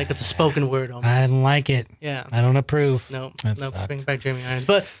it. Like it's a spoken word almost. I don't like it. Yeah. I don't approve. No, bring back Jeremy Irons.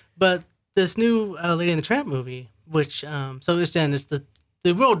 But this new Lady and the Tramp movie, which, so this then is the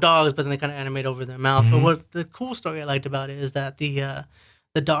real dogs, but then they kind of animate over their mouth. But what the cool story I liked about it is that the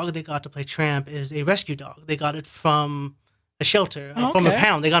dog they got to play Tramp is a rescue dog. They got it from a shelter, from a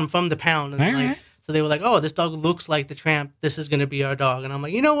pound. They got him from the pound. And so they were like, oh, this dog looks like the Tramp. This is going to be our dog. And I'm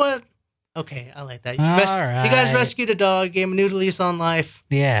like, you know what? Okay, I like that. You guys rescued a dog, gave him a new lease on life.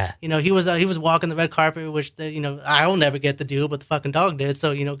 Yeah. He was walking the red carpet, which, I'll never get to do, but the fucking dog did.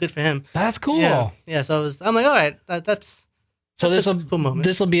 So, good for him. That's cool. Yeah. So I'm like, all right, that's this will a cool moment.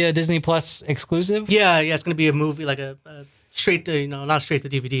 This will be a Disney Plus exclusive? Yeah. It's going to be a movie, like a straight to, not straight to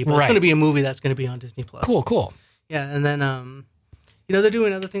DVD, but it's going to be a movie that's going to be on Disney Plus. Cool. Yeah, and then they're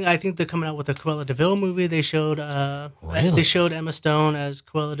doing other things. I think they're coming out with a Cruella de Vil movie. They showed they showed Emma Stone as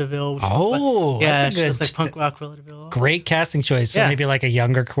Cruella de Vil. That's she looks like punk rock Cruella de Vil. Great casting choice. So maybe like a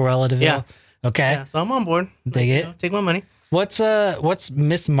younger Cruella de Vil. Yeah. Okay. Yeah, so I'm on board. Dig it. Take my money. What's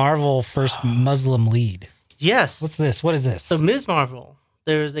Miss Marvel first Muslim lead? Yes. What's this? What is this? So Ms. Marvel.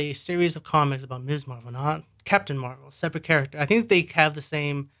 There's a series of comics about Ms. Marvel, not Captain Marvel, separate character. I think they have the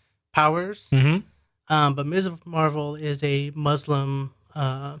same powers. But Ms. Marvel is a Muslim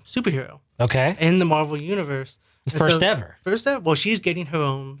superhero. Okay. In the Marvel universe. First ever. Well, she's getting her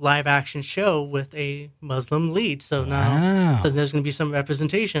own live action show with a Muslim lead. So now there's going to be some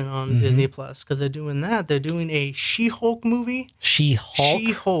representation on Disney Plus because they're doing that. They're doing a She-Hulk movie.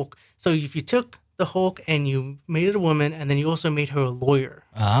 She-Hulk. So if you took the Hulk and you made it a woman, and then you also made her a lawyer.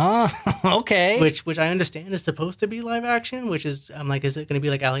 Okay. Which I understand is supposed to be live action. Which is, I'm like, is it going to be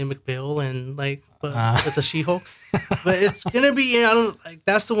like Ally McBeal and like with the She-Hulk? But it's going to be.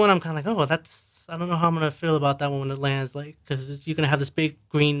 That's the one I'm kind of like, I don't know how I'm going to feel about that one when it lands. Like, because you're going to have this big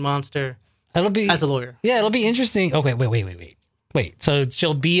green monster. It'll be as a lawyer. Yeah, it'll be interesting. Okay, wait. So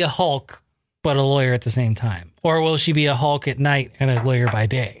she'll be a Hulk, but a lawyer at the same time, or will she be a Hulk at night and a lawyer by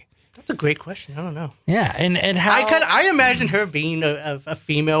day? That's a great question. I don't know. Yeah, and how I imagine her being a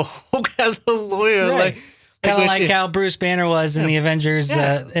female Hulk as a lawyer, right. Kind of like how Bruce Banner was in the Avengers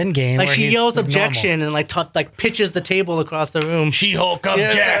Endgame. Like she yells objection and like pitches the table across the room. She-Hulk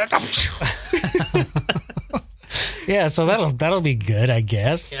object. Yeah, so that'll be good, I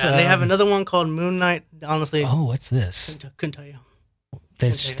guess. Yeah, they have another one called Moon Knight. Honestly, what's this? Couldn't tell you.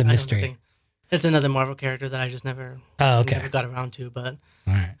 That's just a mystery. It's another Marvel character that I just never got around to, but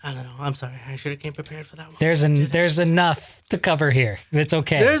All right. I don't know. I'm sorry. I should have came prepared for that one. There's enough to cover here. It's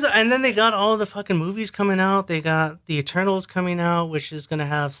okay. And then they got all the fucking movies coming out. They got the Eternals coming out, which is going to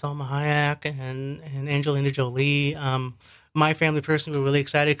have Salma Hayek and Angelina Jolie. My family personally were really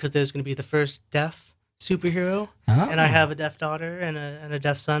excited because there's going to be the first deaf superhero, and I have a deaf daughter and a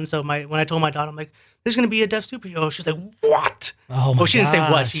deaf son. So when I told my daughter, I'm like, "There's going to be a deaf superhero," she's like, "What?" Oh my she didn't say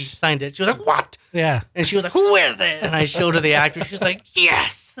gosh. what. She signed it. She was like, "What?" Yeah. And she was like, "Who is it?" And I showed her the actor. She's like,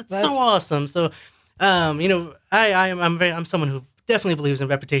 "Yes, that's so awesome." So, I'm someone who definitely believes in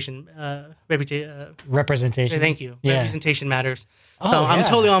representation. Thank you. Yeah. Representation matters. Oh, so I'm yeah.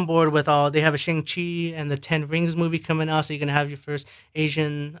 totally on board with all. They have a Shang-Chi and the Ten Rings movie coming out, so you're gonna have your first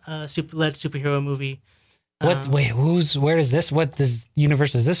Asian led superhero movie. Where does this? What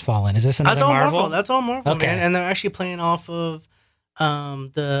universe does this fall in? Is this another That's all Marvel? That's all Marvel, Okay. man. And they're actually playing off of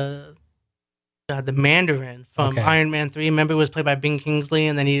the Mandarin from Iron Man 3. Remember, it was played by Ben Kingsley,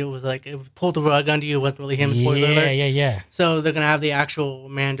 and then he was like, it pulled the rug under you. It wasn't really him, spoiler alert. Yeah. So they're going to have the actual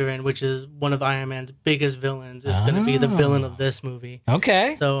Mandarin, which is one of Iron Man's biggest villains, is going to be the villain of this movie.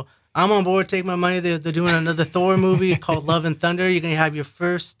 Okay. So I'm on board. Take my money. They're doing another Thor movie called Love and Thunder. You're going to have your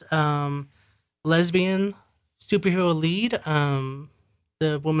first lesbian superhero lead,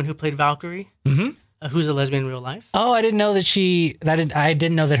 the woman who played Valkyrie. Mm-hmm. Who's a lesbian in real life. Oh, I didn't know that I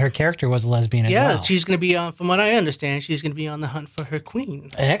didn't know that her character was a lesbian as well. Yeah, she's going to be, from what I understand, she's going to be on the hunt for her queen.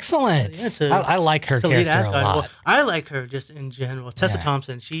 Excellent. Yeah, I like her character a lot. Well, I like her just in general. Tessa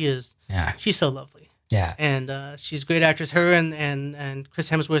Thompson, she's so lovely. Yeah. And she's a great actress. Her and Chris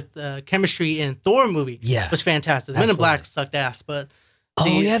Hemsworth chemistry in Thor movie was fantastic. The Men in Black sucked ass, but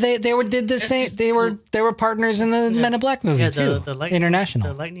they did the same. They were partners in the Men in Black movie too. The lightning, International.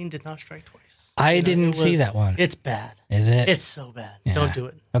 The lightning did not strike twice. I didn't see that one. It's bad. Is it? It's so bad. Yeah. Don't do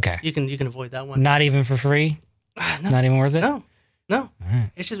it. Okay. You can avoid that one. Not even for free? No. Not even worth it? No.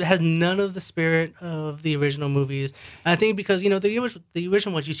 Right. It has none of the spirit of the original movies. I think because, the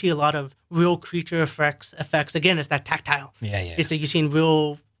original ones, you see a lot of real creature effects. Again, it's that tactile. Yeah. It's that you've seen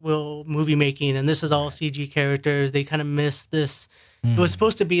real movie making, and this is all CG characters. They kind of miss this. It was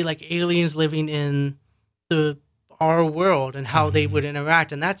supposed to be like aliens living in our world and how they would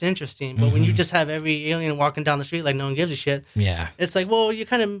interact, and that's interesting. But when you just have every alien walking down the street like no one gives a shit, it's like, well, you're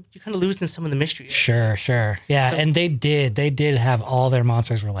kind of losing some of the mystery. Sure. Yeah, so, and they did have all their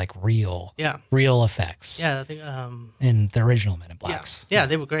monsters were like real effects. Yeah, I think in the original Men in Blacks. Yeah,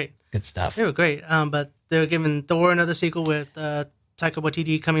 they were great. Good stuff. They were great. But they're giving Thor another sequel with Taika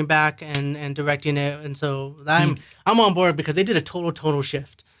Waititi coming back and directing it, and so I'm on board because they did a total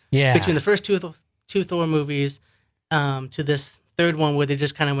shift. Yeah, between the first two Thor movies. To this third one where they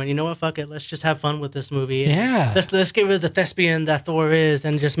just kind of went, you know what, fuck it, let's just have fun with this movie. Yeah, let's get rid of the thespian that Thor is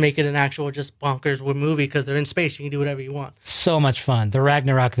and just make it an actual just bonkers movie because they're in space. You can do whatever you want. So much fun. The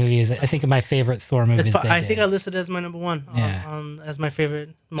Ragnarok movie is, I think, my favorite Thor movie. I think I listed it as my number one as my favorite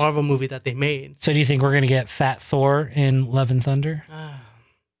Marvel movie that they made. So do you think we're gonna get Fat Thor in Love and Thunder?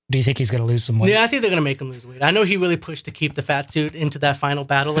 Do you think he's going to lose some weight? Yeah, I think they're going to make him lose weight. I know he really pushed to keep the fat suit into that final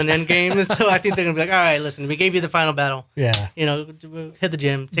battle in Endgame, so I think they're going to be like, all right, listen, we gave you the final battle. Yeah. Hit the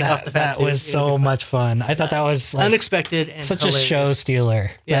gym, take off the fat suit. That was so much fun. I thought that was like unexpected and such hilarious. A show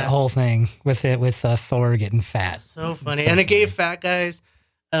stealer, that whole thing with Thor getting fat. So funny. And it gave fat guys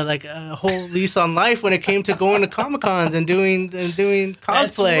like a whole lease on life when it came to going to Comic-Cons and doing cosplay.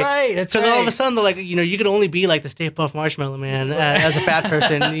 That's right. Because all of a sudden, they're like, you could only be like the Stay Puft Marshmallow Man as a fat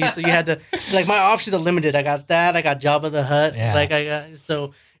person. So you had to, like, my options are limited. I got that. I got Jabba the Hutt. Yeah.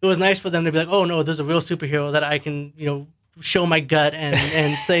 So it was nice for them to be like, oh no, there's a real superhero that I can, show my gut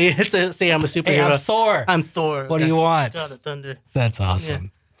and say I'm a superhero. Hey, I'm Thor. I'm Thor. What do you want? God of Thunder. That's awesome. Yeah.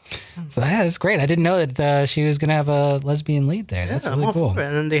 So that's great. I didn't know that she was going to have a lesbian lead there. That's really cool. And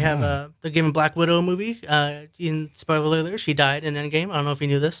then they have they're giving Black Widow a movie. In spoiler alert, she died in Endgame. I don't know if you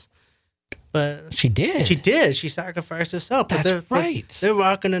knew this, but she did. She did. She sacrificed herself. That's right. They're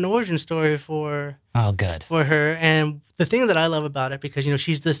rocking an origin story for her. And the thing that I love about it, because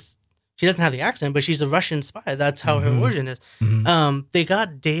she's this. She doesn't have the accent, but she's a Russian spy. That's how her origin is. Mm-hmm. They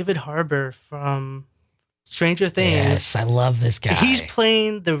got David Harbour from Stranger Things. Yes, I love this guy. He's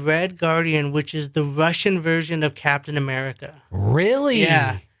playing the Red Guardian, which is the Russian version of Captain America. Really?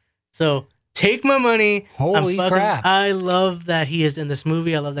 Yeah. So take my money. Holy crap. I love that he is in this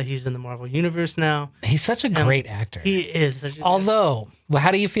movie. I love that he's in the Marvel Universe now. He's such a great actor. He is. Although,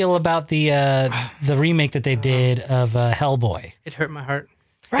 how do you feel about the remake that they did of Hellboy? It hurt my heart.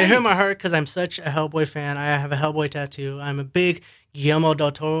 Right. It hurt my heart because I'm such a Hellboy fan. I have a Hellboy tattoo. I'm a big Guillermo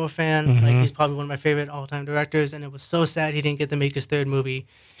del Toro fan. Like, he's probably one of my favorite all-time directors, and it was so sad he didn't get to make his third movie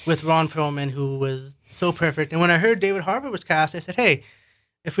with Ron Perlman, who was so perfect. And when I heard David Harbour was cast, I said, hey,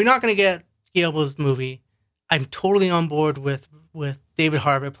 if we're not going to get Guillermo's movie, I'm totally on board with David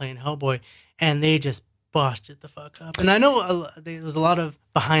Harbour playing Hellboy. And they just busted the fuck up. And I know there was a lot of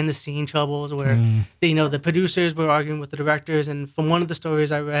behind-the-scene troubles where the producers were arguing with the directors. And from one of the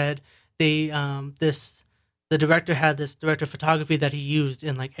stories I read, the director had this director of photography that he used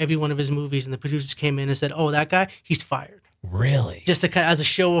in like every one of his movies, and the producers came in and said, "Oh, that guy, he's fired." Really? Just as a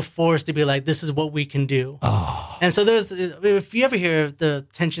show of force to be like, "This is what we can do." Oh. And so if you ever hear the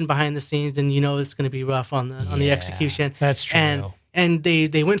tension behind the scenes, then you know it's going to be rough on the execution. That's true. And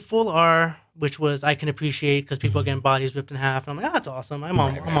they went full R, which was I can appreciate because people are getting bodies ripped in half. And I'm like, that's awesome. I'm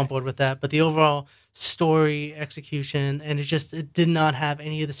on board with that. But the overall story execution, and it did not have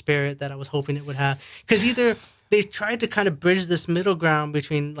any of the spirit that I was hoping it would have. Because either they tried to kind of bridge this middle ground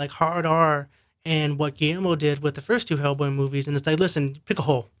between like hard R and what Guillermo did with the first two Hellboy movies, and it's like, listen, pick a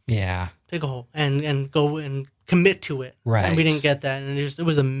hole. Yeah. Pick a hole and go and commit to it. Right. And we didn't get that, and it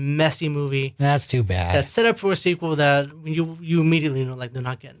was a messy movie. That's too bad. That set up for a sequel that you immediately know, like, they're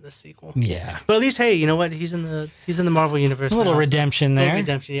not getting this sequel. Yeah. But at least, hey, you know what? He's in the Marvel universe. A little now, redemption there. A little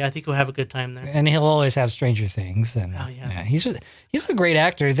redemption. Yeah, I think we'll have a good time there. And he'll always have Stranger Things. And he's a great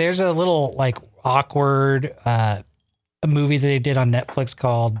actor. There's a little like awkward a movie that they did on Netflix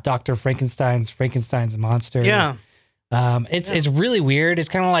called Dr. Frankenstein's Monster. Yeah. It's really weird. It's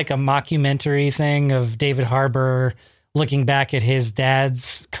kind of like a mockumentary thing of David Harbour looking back at his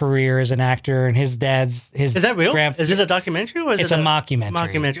dad's career as an actor and his Is that real? Is it a documentary or is it's it a mockumentary?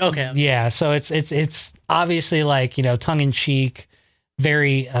 Mockumentary. Okay. Yeah. So it's obviously like, tongue in cheek,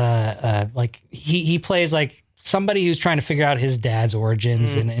 very like he plays like somebody who's trying to figure out his dad's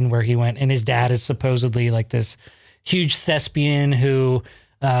origins and where he went. And his dad is supposedly like this huge thespian who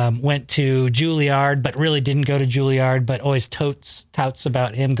went to Juilliard, but really didn't go to Juilliard, but always touts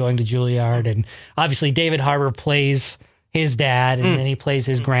about him going to Juilliard. And obviously David Harbour plays his dad and then he plays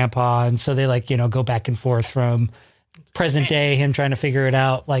his grandpa. And so they go back and forth from present day, him trying to figure it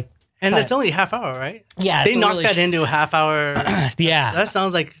out. And it's only a half hour, right? Yeah. They knocked that into a half hour. Yeah. That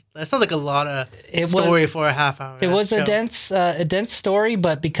sounds like a lot of story for a half hour. It was a dense story,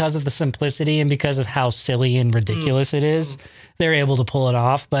 but because of the simplicity and because of how silly and ridiculous it is, they're able to pull it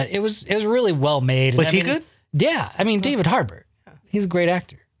off. But it was really well made. Was he good? Yeah. I mean, David Harbour, he's a great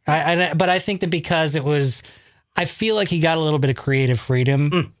actor. But I think that because it was, I feel like he got a little bit of creative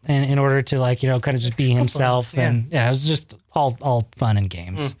freedom in order to kind of just be himself. And it was just all fun and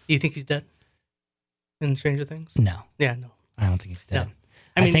games. You think he's dead in Stranger Things? No. Yeah, no. I don't think he's dead.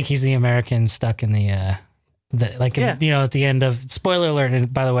 No. I think he's the American stuck in the at the end of, spoiler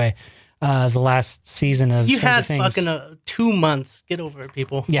alert, by the way, the last season of You had Things. fucking 2 months. Get over it,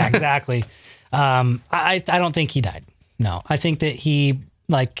 people. Yeah, exactly. I don't think he died. No, I think that he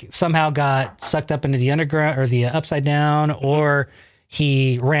somehow got sucked up into the underground or the upside down, or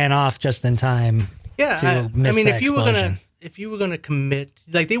he ran off just in time. Yeah, if you were gonna commit,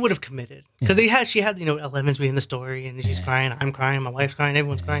 they would have committed because she had Elle Evansby in the story and she's crying, I'm crying, my wife's crying,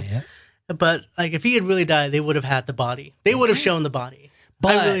 everyone's crying. Yeah. But if he had really died, they would have had the body. They would have shown the body.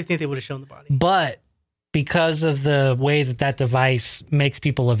 But I really think they would have shown the body. But because of the way that device makes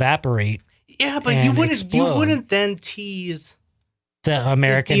people evaporate, but you wouldn't then tease the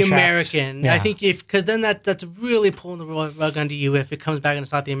American. I think because then that's really pulling the rug under you if it comes back and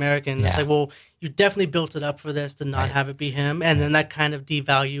it's not the American. Yeah. It's like, well, you definitely built it up for this to not have it be him, and then that kind of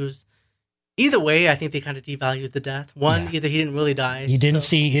devalues. Either way, I think they kind of devalued the death. Either he didn't really die. You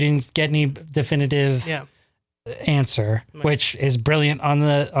didn't get any definitive answer, which is brilliant on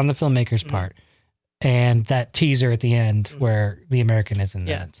the filmmaker's part, and that teaser at the end where the American is in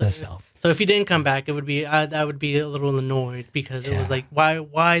the cell. So if he didn't come back, it would be I would be a little annoyed because it was like,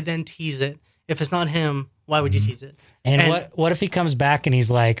 why then tease it? If it's not him, why would you tease it? And what if he comes back and he's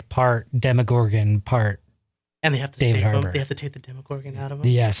like part Demogorgon, part and they have to David save Harbour. Him? They have to take the Demogorgon out of him.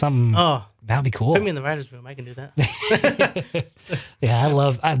 Yeah, something. Oh, that'd be cool. Put me in the writers' room. I can do that. Yeah, I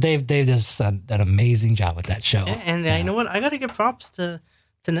love. They've just done an amazing job with that show. And you know what? I got to give props to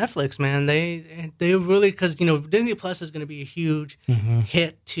Netflix, man. They really, because Disney Plus is going to be a huge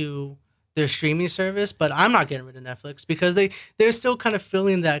hit to their streaming service, but I'm not getting rid of Netflix because they're still kind of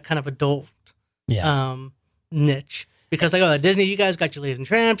filling that kind of adult niche. Because Disney, you guys got your Ladies and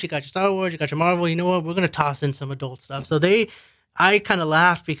Tramps, you got your Star Wars, you got your Marvel. You know what? We're gonna toss in some adult stuff. So I kind of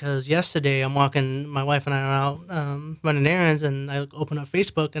laughed because yesterday I'm walking, my wife and I are out running errands, and I open up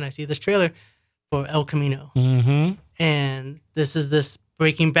Facebook and I see this trailer for El Camino, and this is this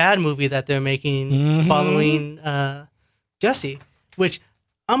Breaking Bad movie that they're making following Jesse. which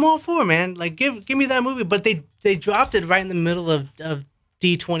I'm all for, man. Like, give me that movie. But they dropped it right in the middle of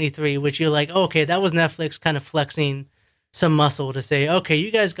D23, which you're like, okay, that was Netflix kind of flexing some muscle to say, okay,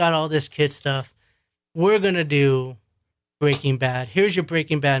 you guys got all this kid stuff. We're going to do Breaking Bad. Here's your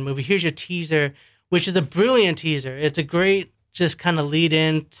Breaking Bad movie. Here's your teaser, which is a brilliant teaser. It's a great just kind of lead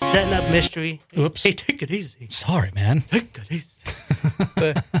in, setting up mystery. Oops. Hey, take it easy. Sorry, man. Take it easy.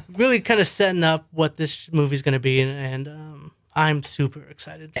 But really kind of setting up what this movie's going to be. And I'm super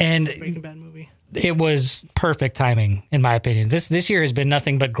excited for the Breaking Bad movie. It was perfect timing, in my opinion. This year has been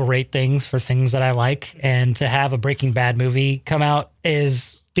nothing but great things for things that I like. And to have a Breaking Bad movie come out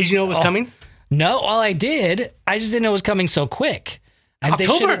is... Did you know it was coming? No, well, I did. I just didn't know it was coming so quick.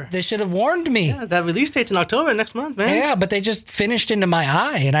 October. They should have warned me. Yeah, that release date's in October next month, man. Yeah, but they just finished into my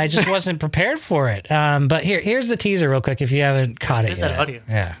eye, and I just wasn't prepared for it. But here's the teaser real quick if you haven't caught it yet. That audio.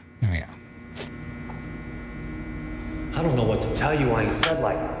 Yeah, there we go. I don't know what to tell you. I ain't said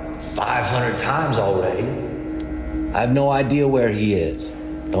like 500 times already. I have no idea where he is.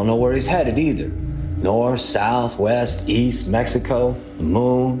 Don't know where he's headed either. North, south, west, east, Mexico, the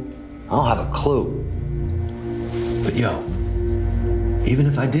moon. I don't have a clue. But yo, even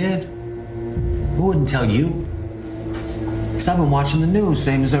if I did, who wouldn't tell you? Because I've been watching the news,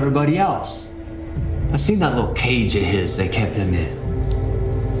 same as everybody else. I seen that little cage of his they kept him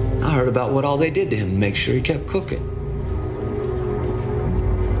in. I heard about what all they did to him to make sure he kept cooking.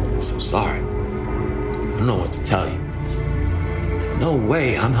 So sorry. I don't know what to tell you. No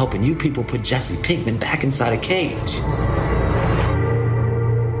way I'm helping you people put Jesse Pinkman back inside a cage.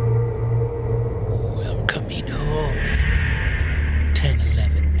 Welcoming home. 10,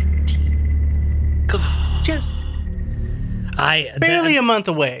 11, 18. Just barely a month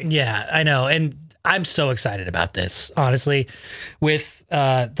away. Yeah, I know. And I'm so excited about this, honestly. With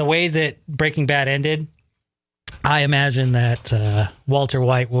the way that Breaking Bad ended, I imagine that Walter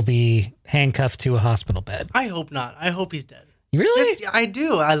White will be handcuffed to a hospital bed. I hope not. I hope he's dead. Really? I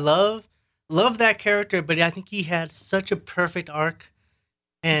do. I love that character, but I think he had such a perfect arc,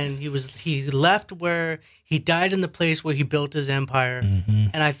 and he left where he died in the place where he built his empire. Mm-hmm.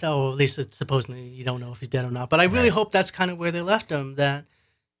 And I thought, well, at least supposedly you don't know if he's dead or not, but I really hope that's kind of where they left him. That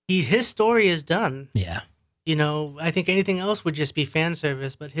his story is done. Yeah. You know, I think anything else would just be fan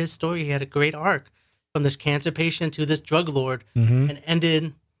service, but his story, he had a great arc from this cancer patient to this drug lord, and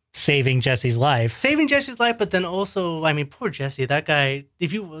ended saving Jesse's life, but then also, I mean, poor Jesse, that guy,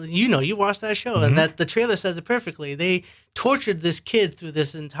 if you watched that show, and that the trailer says it perfectly. They tortured this kid through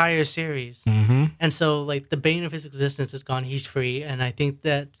this entire series. And so like the bane of his existence is gone. He's free. And I think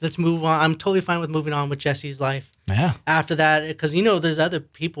that let's move on. I'm totally fine with moving on with Jesse's life. Yeah. After that, because there's other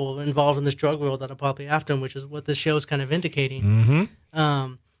people involved in this drug world that are probably after him, which is what the show is kind of indicating.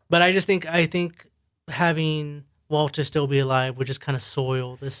 But I think having Walter still be alive would just kind of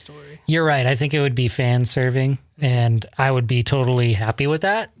soil this story. You're right. I think it would be fan serving, and I would be totally happy with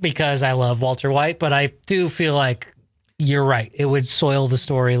that because I love Walter White, but I do feel like you're right. It would soil the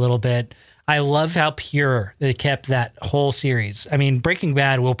story a little bit. I love how pure they kept that whole series. I mean, Breaking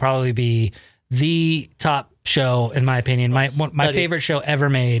Bad will probably be the top show, in my opinion, my favorite show ever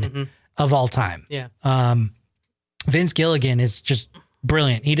made of all time. Yeah. Vince Gilligan is just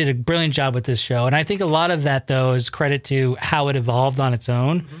brilliant. He did a brilliant job with this show. And I think a lot of that, though, is credit to how it evolved on its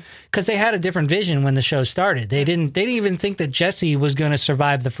own, because they had a different vision when the show started. They didn't even think that Jesse was going to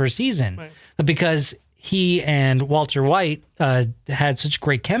survive the first season, but because he and Walter White had such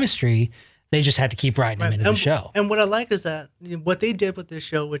great chemistry, they just had to keep writing him into the show. And what I like is that what they did with this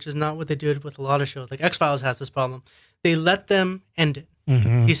show, which is not what they did with a lot of shows, like X-Files has this problem. They let them end it.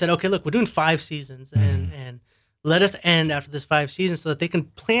 He said, okay, look, we're doing 5 seasons and let us end after this 5 seasons so that they can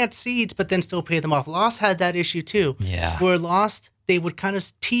plant seeds, but then still pay them off. Lost had that issue too. Yeah. Where Lost, they would kind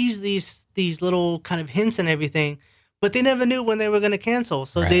of tease these little kind of hints and everything, but they never knew when they were going to cancel.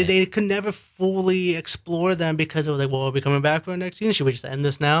 So they could never fully explore them because it was like, well, are we coming back for our next season? Should we just end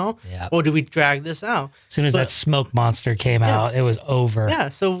this now? Yeah. Or do we drag this out? As soon as that smoke monster came out, it was over. Yeah.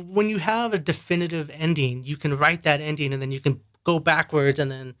 So when you have a definitive ending, you can write that ending and then you can go backwards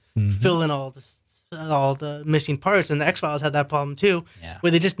and then fill in all the missing parts. And the X-Files had that problem too,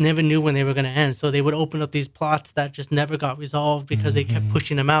 where they just never knew when they were going to end. So they would open up these plots that just never got resolved because they kept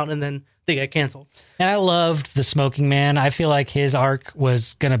pushing them out and then they got canceled. And I loved the Smoking Man. I feel like his arc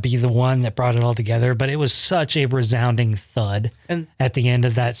was going to be the one that brought it all together, but it was such a resounding thud at the end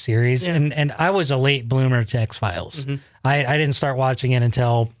of that series. Yeah. And I was a late bloomer to X-Files. I didn't start watching it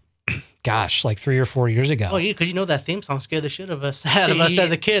until gosh, like 3 or 4 years ago. Oh, yeah, because you know that theme song scared the shit out of us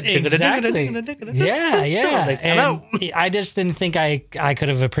as a kid. Exactly. Yeah. I just didn't think I could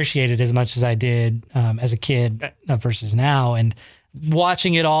have appreciated as much as I did as a kid versus now. And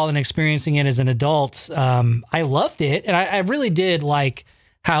watching it all and experiencing it as an adult, I loved it. And I really did like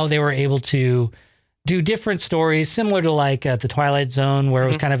how they were able to do different stories, similar to like The Twilight Zone, where it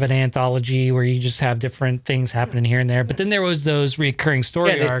was kind of an anthology where you just have different things happening here and there. But then there was those recurring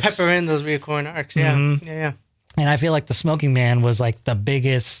story arcs. Yeah, they pepper in those recurring arcs. Yeah, yeah. And I feel like The Smoking Man was like the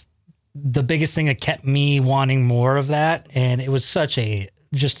biggest thing that kept me wanting more of that. And it was such a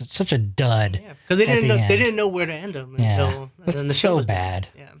dud. Yeah, because they didn't know where to end them until then the show was bad.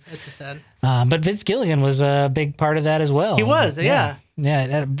 Done. Yeah, it's sad. But Vince Gilligan was a big part of that as well. He was, yeah.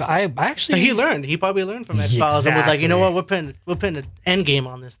 I actually. So he learned. He probably learned from X-Files and was like, you know what, we're putting an end game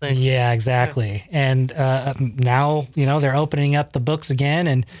on this thing. Yeah, exactly. Yeah. And now they're opening up the books again,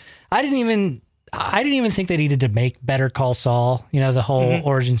 and I didn't even think they needed to make Better Call Saul. The whole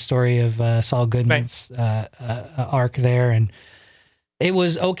origin story of Saul Goodman's arc there, and it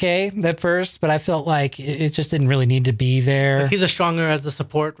was okay at first, but I felt like it just didn't really need to be there. He's a stronger as the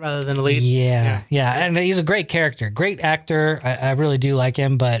support rather than a lead. Yeah. And he's a great character, great actor. I really do like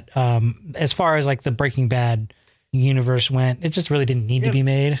him, but as far as like the Breaking Bad universe went, it just really didn't need to be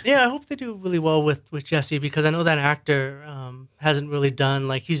made. Yeah, I hope they do really well with Jesse, because I know that actor hasn't really done,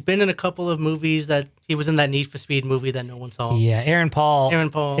 like, he's been in a couple of movies that he was in that Need for Speed movie that no one saw. Yeah, Aaron Paul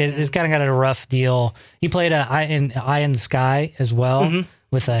is kind of got a rough deal. He played Eye in the Sky as well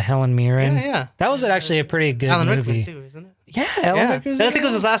with Helen Mirren. Yeah. That was actually a pretty good Alan movie. Rickman too, isn't it? Yeah, Alan Rickman. I think it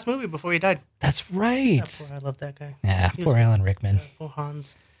was his last movie before he died. That's right. I love that guy. Yeah, poor Alan Rickman. Poor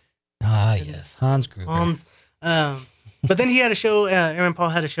Hans. Ah, yes, Hans Gruber. But then he had a show. Aaron Paul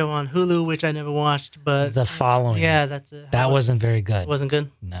had a show on Hulu, which I never watched. But The Following. Yeah, that's it. That wasn't very good. It wasn't good.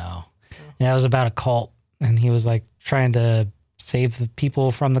 No. Yeah, it was about a cult, and he was like trying to save the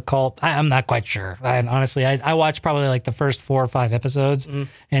people from the cult. I'm not quite sure. Honestly, I watched probably like the first 4 or 5 episodes, and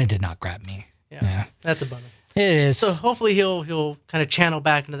it did not grab me. Yeah, that's a bummer. It is. So hopefully he'll kind of channel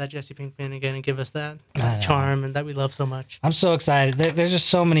back into that Jesse Pinkman again and give us that charm and that we love so much. I'm so excited. There's just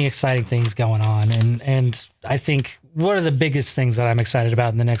so many exciting things going on, and I think one of the biggest things that I'm excited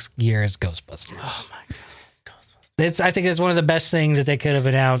about in the next year is Ghostbusters. Oh my God, Ghostbusters! I think it's one of the best things that they could have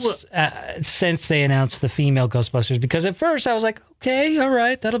announced since they announced the female Ghostbusters. Because at first I was like, okay, all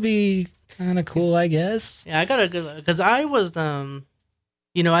right, that'll be kind of cool, I guess. Yeah, I got a good, because I was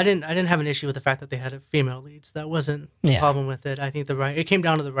I didn't have an issue with the fact that they had female leads. That wasn't the problem with it. I think it came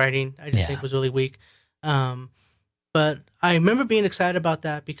down to the writing. I just think was really weak. But I remember being excited about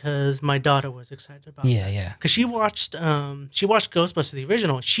that because my daughter was excited about that. Yeah. Because she watched Ghostbusters, the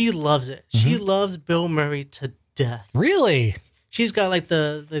original. She loves it. She loves Bill Murray to death. Really? She's got like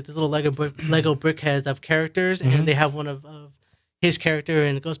these little Lego brickheads of characters, and they have one of his character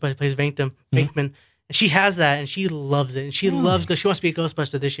in Ghostbusters plays Venkman. And she has that, and she loves it. And she loves, because she wants to be a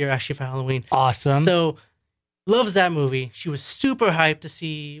Ghostbuster this year, actually, for Halloween. Awesome. So, loves that movie. She was super hyped to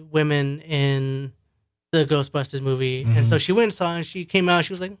see women in the Ghostbusters movie. And so she went and saw it, and she came out,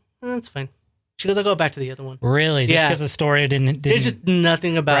 she was like, that's fine. She goes, I'll go back to the other one. Really? Just because the story didn't There's just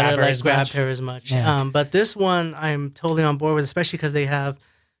nothing about it grabbed her as much. Yeah. But this one, I'm totally on board with, especially because they have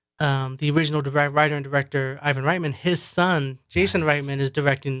the original writer and director, Ivan Reitman. His son, Jason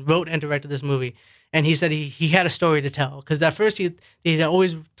Reitman, wrote and directed this movie. And he said he had a story to tell, because at first he had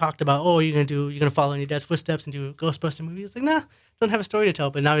always talked about, you're gonna follow in your dad's footsteps and do a Ghostbuster movie. He's like, nah, don't have a story to tell.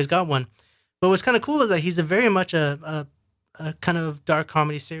 But now he's got one. But what's kind of cool is that he's very much a kind of dark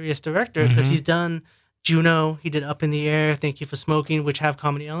comedy, serious director, because he's done Juno, he did Up in the Air, Thank You for Smoking, which have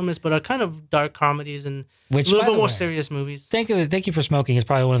comedy elements, but are kind of dark comedies and a little bit more serious movies. Thank You for Smoking is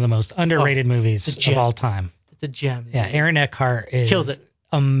probably one of the most underrated movies of all time. It's a gem. Yeah, Aaron Eckhart kills it.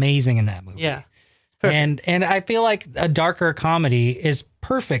 Amazing in that movie. Yeah. And I feel like a darker comedy is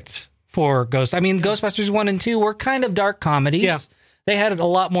perfect for Ghost. I mean, Ghostbusters 1 and 2 were kind of dark comedies. Yeah. They had a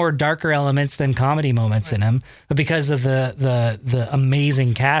lot more darker elements than comedy moments in them, but because of the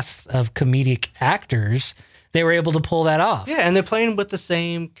amazing cast of comedic actors, they were able to pull that off. Yeah, and they're playing with the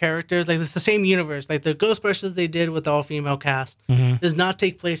same characters. Like, it's the same universe. Like, the Ghostbusters they did with the all-female cast does not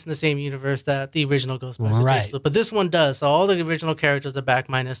take place in the same universe that the original Ghostbusters takes place. But this one does. So all the original characters are back,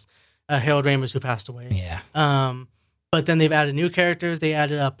 minus Harold Ramis, who passed away. Yeah. But then they've added new characters. They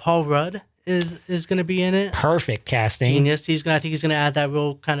added Paul Rudd is going to be in it. Perfect casting. Genius. I think he's going to add that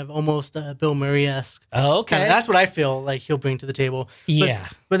real kind of almost Bill Murray-esque. Oh, okay. That's what I feel like he'll bring to the table. Yeah.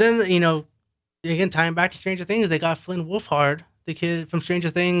 But then, again, tying back to Stranger Things, they got Flynn Wolfhard, the kid from Stranger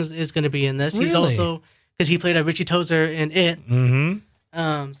Things, is going to be in this. Really? He's also, because he played Richie Tozer in It.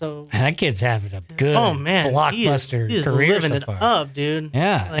 Mm-hmm. So that kid's having a good blockbuster he is career living so it far. up, dude.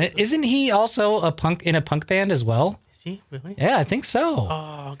 Yeah. Isn't he also in a punk band as well? Is he really? Yeah, I think so.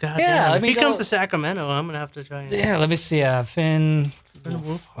 Oh god. Yeah, damn. let If me he go- comes to Sacramento, I'm gonna have to try. And... Yeah, let me see. Finn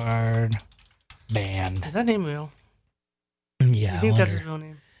Wolf. Wolfhard Band. Is that name real? Yeah, I I think that's wonder. his real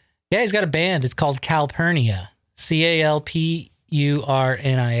name. Yeah, he's got a band. It's called Calpurnia. Calpurnia.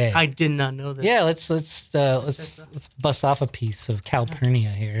 I did not know this. Yeah, let's bust off a piece of Calpurnia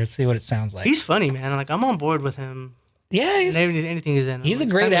here. Let's see what it sounds like. He's funny, man. Like I'm on board with him. Yeah, Anything he's in. he's a I'm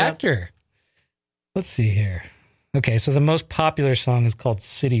like, great sign me up. actor. Let's see here. Okay, so the most popular song is called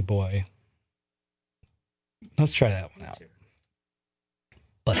City Boy. Let's try that one out.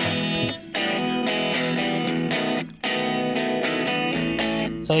 Bust off a piece.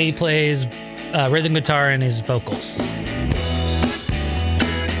 So he plays rhythm guitar in his vocals.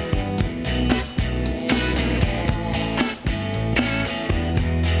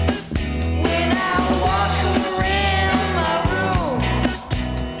 When I walk around my room,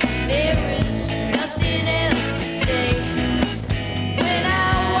 there is nothing else to say. When I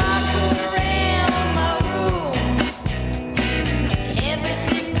walk around my room,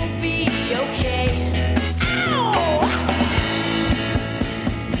 everything will be okay. Ow!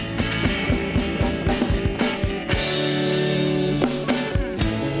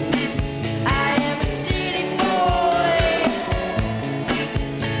 I am a city boy.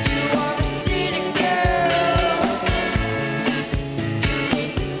 You are a city girl. You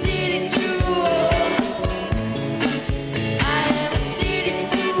take the city tour. I am a city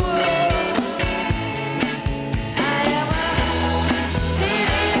fool. I am a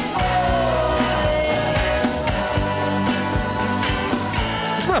city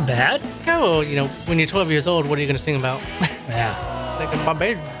boy. It's not bad. Yeah, well, when you're 12 years old, what are you gonna sing about? Yeah. Like my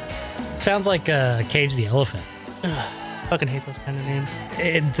baby. Sounds like Cage the Elephant. Fucking hate those kind of names.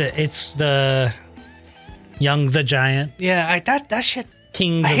 It's the Young the Giant, Yeah, that shit.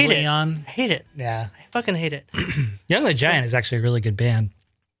 Kings I of hate Leon. I hate it. Yeah. I fucking hate it. Young the Giant is actually a really good band.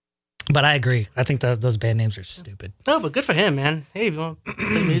 But I agree. I think those band names are stupid. No, but good for him, man. Hey, if you want to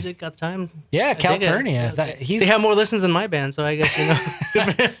play music, got time. Yeah, I dig it. Calpurnia. Yeah, He's they have more listens than my band, so I guess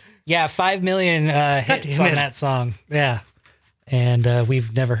good for him. Yeah, 5 million hits damn on it. that song. Yeah. And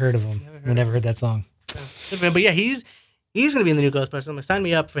we've never heard of him. We never heard that song. Good for him. But yeah, he's gonna be in the new Ghostbusters. I'm like, sign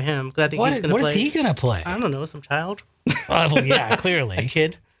me up for him because I think he's gonna What play. is he going to play? I don't know, some child, Well, yeah, a clearly.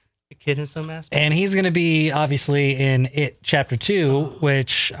 kid in some aspect. And he's going to be obviously in It Chapter 2,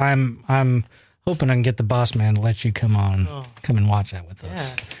 which I'm hoping I can get the boss man to let you come and watch that with Yeah,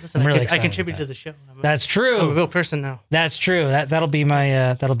 us. listen, I'm really I excited contribute about to that. the show. That's I'm a true. real person now. That's true. That'll be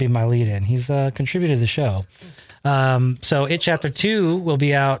my lead in. He's contributed to the show. So It Chapter 2 will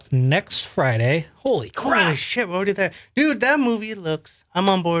be out next Friday. Holy crap. Holy shit, we're already there, dude. That movie looks. I'm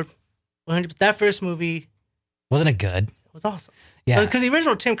on board. 100%. That first movie Wasn't it good? was awesome. Yeah. Because the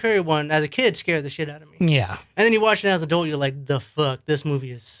original Tim Curry one, as a kid, scared the shit out of me. Yeah. And then you watch it as an adult, you're like, the fuck, this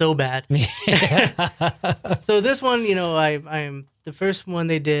movie is so bad. So this one, I'm the first one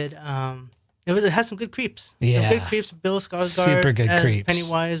they did. It has some good creeps. Yeah. Some good creeps. Bill Skarsgård Super good as creeps.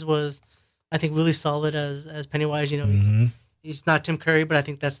 Pennywise was, I think, really solid as Pennywise. Mhm. He's not Tim Curry, but I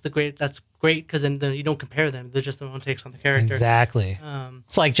think that's great because then you don't compare them. They're just their own takes on the character. Exactly.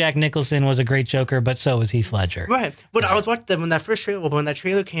 It's like Jack Nicholson was a great Joker, but so was Heath Ledger. Right, but I was watching that when that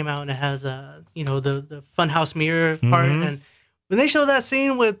trailer came out and it has the funhouse mirror part, Mhm. and when they show that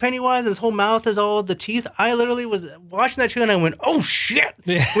scene with Pennywise and his whole mouth is all the teeth, I literally was watching that trailer and I went, "Oh shit!"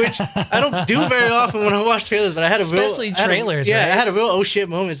 Which I don't do very often when I watch trailers, but I had Especially trailers, Yeah, right? I had a real "oh shit"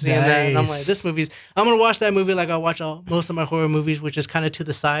 moment seeing that, and I'm like, Nice. I'm gonna watch that movie like I watch most of my horror movies, which is kind of to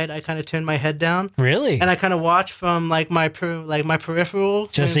the side. I kind of turn my head down. Really? And I kind of watch from my peripheral,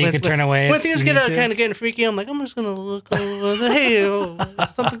 Just so you could turn away When if things you get need to? kind of getting freaky, I'm like, I'm just gonna look over. Hey,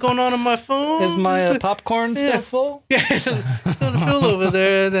 is something going on my phone? Is my popcorn Yeah. still full? Yeah, it's gonna fill over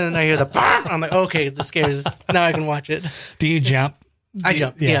there. And then I hear the bam. I'm like, okay, this scares. Now I can watch it. Do you jump? I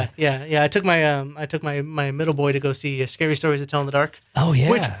jump. Yeah. I took my middle boy to go see Scary Stories to Tell in the Dark. Oh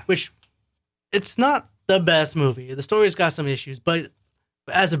yeah. Which it's not the best movie. The story's got some issues, but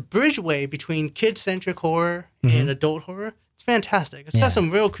as a bridgeway between kid-centric horror and adult horror, it's fantastic. It's Yeah. got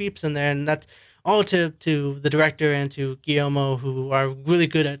some real creeps in there, and that's all to the director and to Guillermo, who are really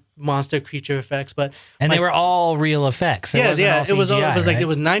good at monster creature effects. But And they were all real effects. it was CGI, like right? it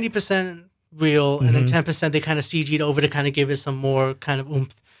was 90% real, and then 10% they kind of CG'd over to kind of give it some more kind of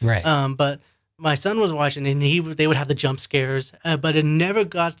oomph. Right. But my son was watching, and they would have the jump scares, but it never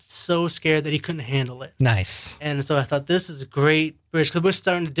got so scared that he couldn't handle it. Nice. And so I thought this is a great bridge because we're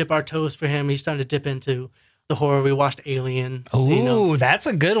starting to dip our toes for him. He's starting to dip into the horror. We watched Alien. Ooh, that's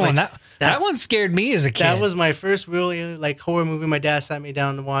a good one. That that's- one scared me as a kid. That was my first real horror movie my dad sat me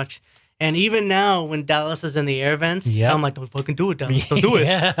down to watch. And even now, when Dallas is in the air vents, Yep. I'm like, don't fucking do it, Dallas. Don't do it.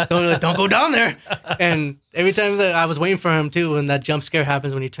 Yeah. Don't go down there. And every time that I was waiting for him too, when that jump scare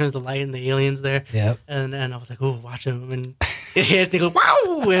happens, when he turns the light and the alien's there. Yep. And I was like, oh, watch him. And it hits, and he goes,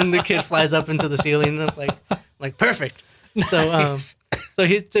 wow! And the kid flies up into the ceiling. And I'm like perfect. So, so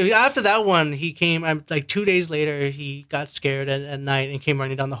after that one, he came. Like 2 days later, he got scared at night and came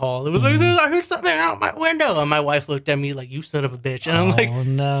running down the hall. It was like, I heard something out my window, and my wife looked at me like, "You son of a bitch!" And I'm like, Oh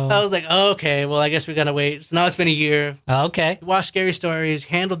no. I was like, oh, okay, well, I guess we gotta wait. So now it's been a year. Okay. Watched Scary Stories,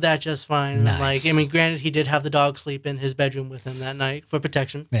 handled that just fine. Nice. Like, I mean, granted, he did have the dog sleep in his bedroom with him that night for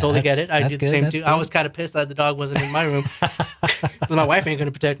protection. Yeah, Totally get that's- it. I that's did the good, same that's too. good. I was kind of pissed that the dog wasn't in my room. 'Cause my wife ain't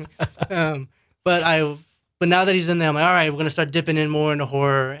gonna protect me. But now that he's in there, I'm like, all right, we're gonna start dipping in more into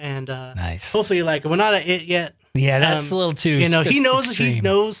horror, and Nice. hopefully, like, we're not at it yet. Yeah, that's a little too. You know, that's he extreme.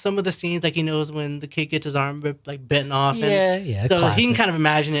 knows some of the scenes. Like, he knows when the kid gets his arm bitten off. Yeah, and yeah. So he classic. can kind of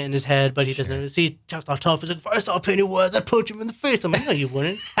imagine it in his head, but he doesn't see just how tough. He's like, if I saw Pennywise, I'd punch him in the face. I'm like, no, you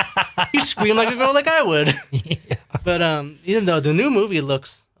wouldn't. You scream like a girl, like I would. Yeah. But even though the new movie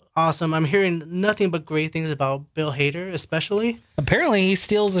looks awesome, I'm hearing nothing but great things about Bill Hader, especially. Apparently, he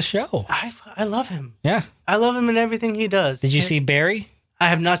steals the show. I love him. Yeah. I love him in everything he does. Did you see Barry? I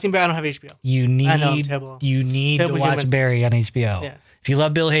have not seen Barry. I don't have HBO. You I know, I'm need terrible. you need to Terrible watch human. Barry on HBO. Yeah. If you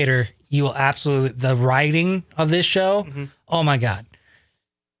love Bill Hader, you will absolutely the writing of this show. Mm-hmm. Oh my god,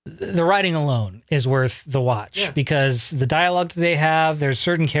 the writing alone is worth the watch Yeah. because the dialogue that they have. There's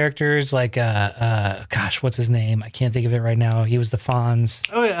certain characters like gosh, what's his name? I can't think of it right now. He was the Fonz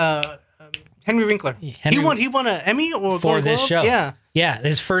Oh, yeah, Henry Winkler. Henry- He won an Emmy or for Golden this Globe? show. Yeah. Yeah,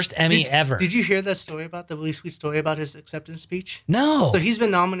 his first Emmy ever. Did you hear that story about the really sweet story about his acceptance speech? No. So he's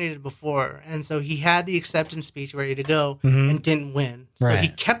been nominated before, and so he had the acceptance speech ready to go and didn't win. So he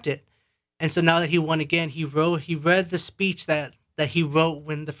Right. kept it, and so now that he won again, he read the speech that he wrote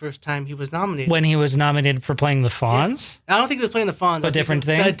when the first time he was nominated. when he was nominated for playing the Fonz. I don't think he was playing the Fonz. I think different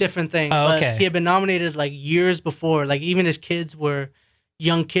it was thing? A different thing. Oh, but okay. he had been nominated like years before. Like even his kids were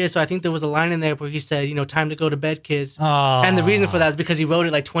young kids. So I think there was a line in there where he said, "Time to go to bed, kids." Oh, And the reason for that is because he wrote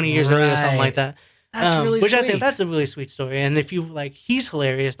it like 20 years earlier or something Right. like that. That's really which I sweet. think that's a really sweet story. And if you like, he's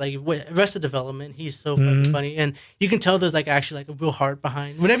hilarious. Like Arrested Development, he's so fucking funny, and you can tell there's like actually like a real heart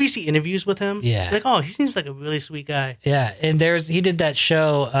behind. Whenever you see interviews with him, Yeah. you're like, oh, he seems like a really sweet guy. Yeah, and he did that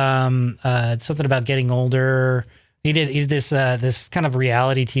show, something about getting older. He did this kind of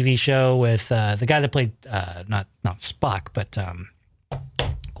reality TV show with the guy that played not Spock, but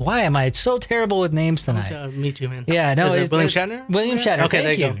why am I so terrible with names tonight? Me too, man. Yeah, no, Is it it's William Shatner? William Shatner. Okay, thank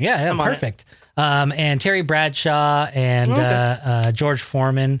there you. you go. Yeah, I'm on it. perfect. And Terry Bradshaw and George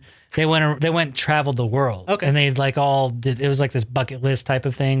Foreman. They went traveled the world. Okay. And they like all did. It was like this bucket list type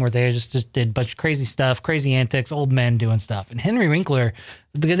of thing where they just did a bunch of crazy stuff, crazy antics, old men doing stuff. And Henry Winkler,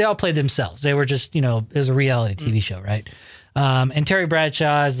 they all played themselves. They were just it was a reality TV show, right? And Terry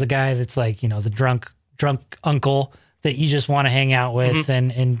Bradshaw is the guy that's like the drunk uncle that you just want to hang out with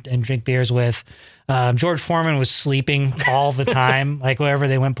and drink beers with. George Foreman was sleeping all the time. Like wherever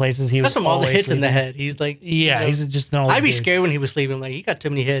they went places, he That's was from all the always hits in the sleeping. head. He's like, Yeah, he's just an old I'd be dude. scared when he was sleeping. Like, he got too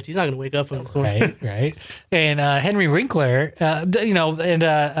many hits. He's not going to wake up from this one. Right. And Henry Winkler, and the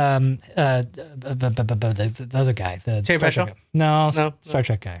other guy, the Terry Star Trek Bradshaw? guy. No, No. Star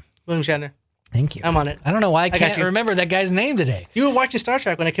Trek guy. William Shatner. Thank you. I'm on it. I don't know why I got can't you. remember that guy's name today. You were watching Star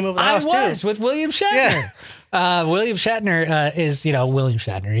Trek when I came over the I house, was too. with William Shatner. William Shatner is, William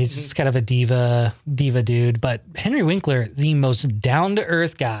Shatner. He's just kind of a diva dude. But Henry Winkler, the most down to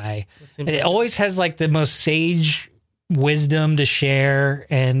earth guy, and it always has like the most sage wisdom to share,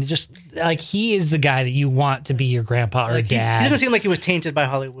 and just like he is the guy that you want to be your grandpa or Like, he dad. doesn't seem like he was tainted by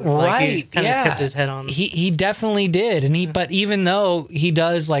Hollywood. Like, he Right, kind of yeah. kept his head on. He definitely did, and but even though he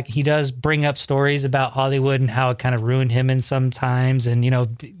does bring up stories about Hollywood and how it kind of ruined him in some times, and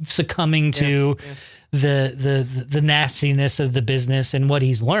succumbing to the nastiness of the business and what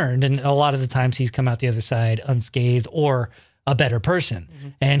he's learned, and a lot of the times he's come out the other side unscathed or a better person,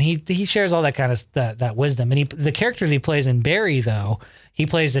 and he shares all that kind of that wisdom. And the character that he plays in Barry, though, he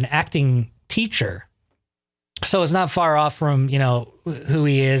plays an acting teacher. So it's not far off from who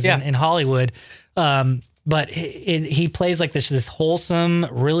he is in Hollywood, but he plays like this wholesome,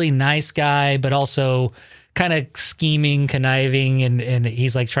 really nice guy, but also kind of scheming, conniving, and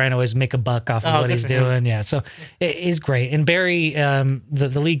he's like trying to always make a buck off of what good he's for him. doing. Yeah, so it is great. And Barry,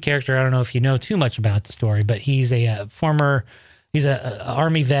 the lead character, I don't know if you know too much about the story, but he's a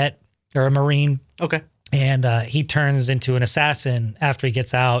Army vet or a Marine. Okay. And he turns into an assassin after he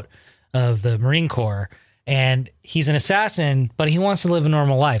gets out of the Marine Corps. And he's an assassin, but he wants to live a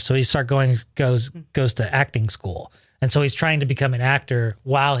normal life. So he goes to acting school. And so he's trying to become an actor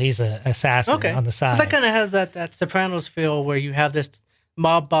while he's an assassin on the side. So that kind of has that Sopranos feel where you have this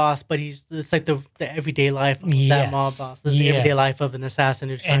mob boss, but it's like the everyday life of that mob boss. This is the everyday life of an assassin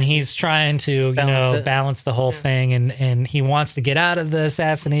he's trying to balance the whole thing, and he wants to get out of the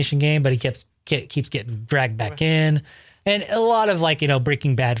assassination game, but he keeps getting dragged back in, and a lot of like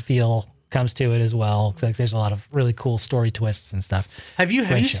Breaking Bad feel comes to it as well. Like there's a lot of really cool story twists and stuff. Have you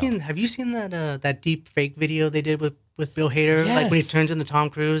seen that deep fake video they did with Bill Hader, like when he turns into Tom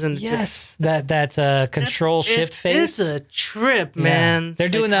Cruise and that control shift face? It's a trip, man. They're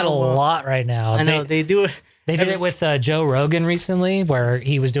doing that a lot right now. I know they do it. They did it with Joe Rogan recently, where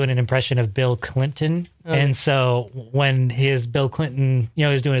he was doing an impression of Bill Clinton, and so when his Bill Clinton, he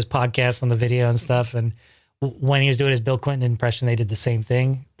was doing his podcast on the video and stuff, and when he was doing his Bill Clinton impression, they did the same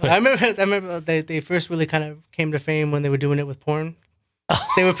thing. I remember they first really kind of came to fame when they were doing it with porn.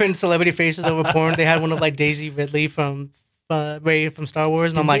 They were putting celebrity faces over porn. They had one of like Daisy Ridley from Rey from Star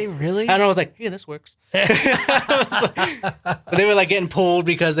Wars, and I'm like, really? I was like, yeah, this works. But they were like getting pulled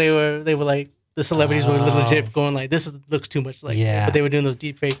because they were like the celebrities were legit going like, this looks too much like. Yeah. But they were doing those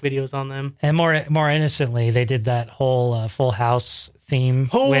deep fake videos on them. And more innocently, they did that whole Full House theme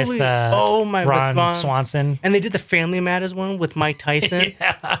with Ron Swanson, and they did the Family Matters one with Mike Tyson.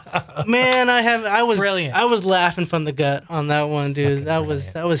 Man, I was brilliant. I was laughing from the gut on that one, dude. That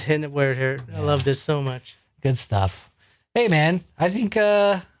brilliant. was hitting it where it hurt. I loved it so much. Good stuff. Hey, man, I think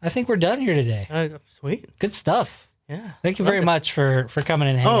we're done here today. Sweet, good stuff. Yeah, thank you very much for coming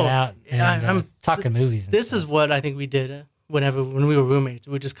and hanging out and I'm talking movies. And this stuff. is what I think we did when we were roommates.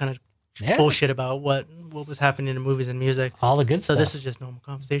 We just kind of bullshit about what was happening in movies and music. All the good so stuff. This is just normal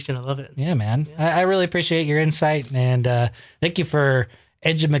conversation. I love it. Yeah, man. Yeah. I really appreciate your insight, and thank you for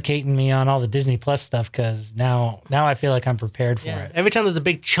educating me on all the Disney Plus stuff, because now I feel like I'm prepared for it. Every time there's a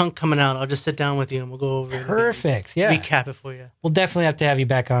big chunk coming out, I'll just sit down with you and we'll go over it. Perfect. Yeah. Recap it for you. We'll definitely have to have you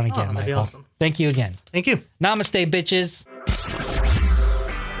back on again, that'd Michael. be awesome. Thank you again. Thank you. Namaste, bitches.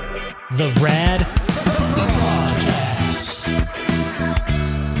 The Rad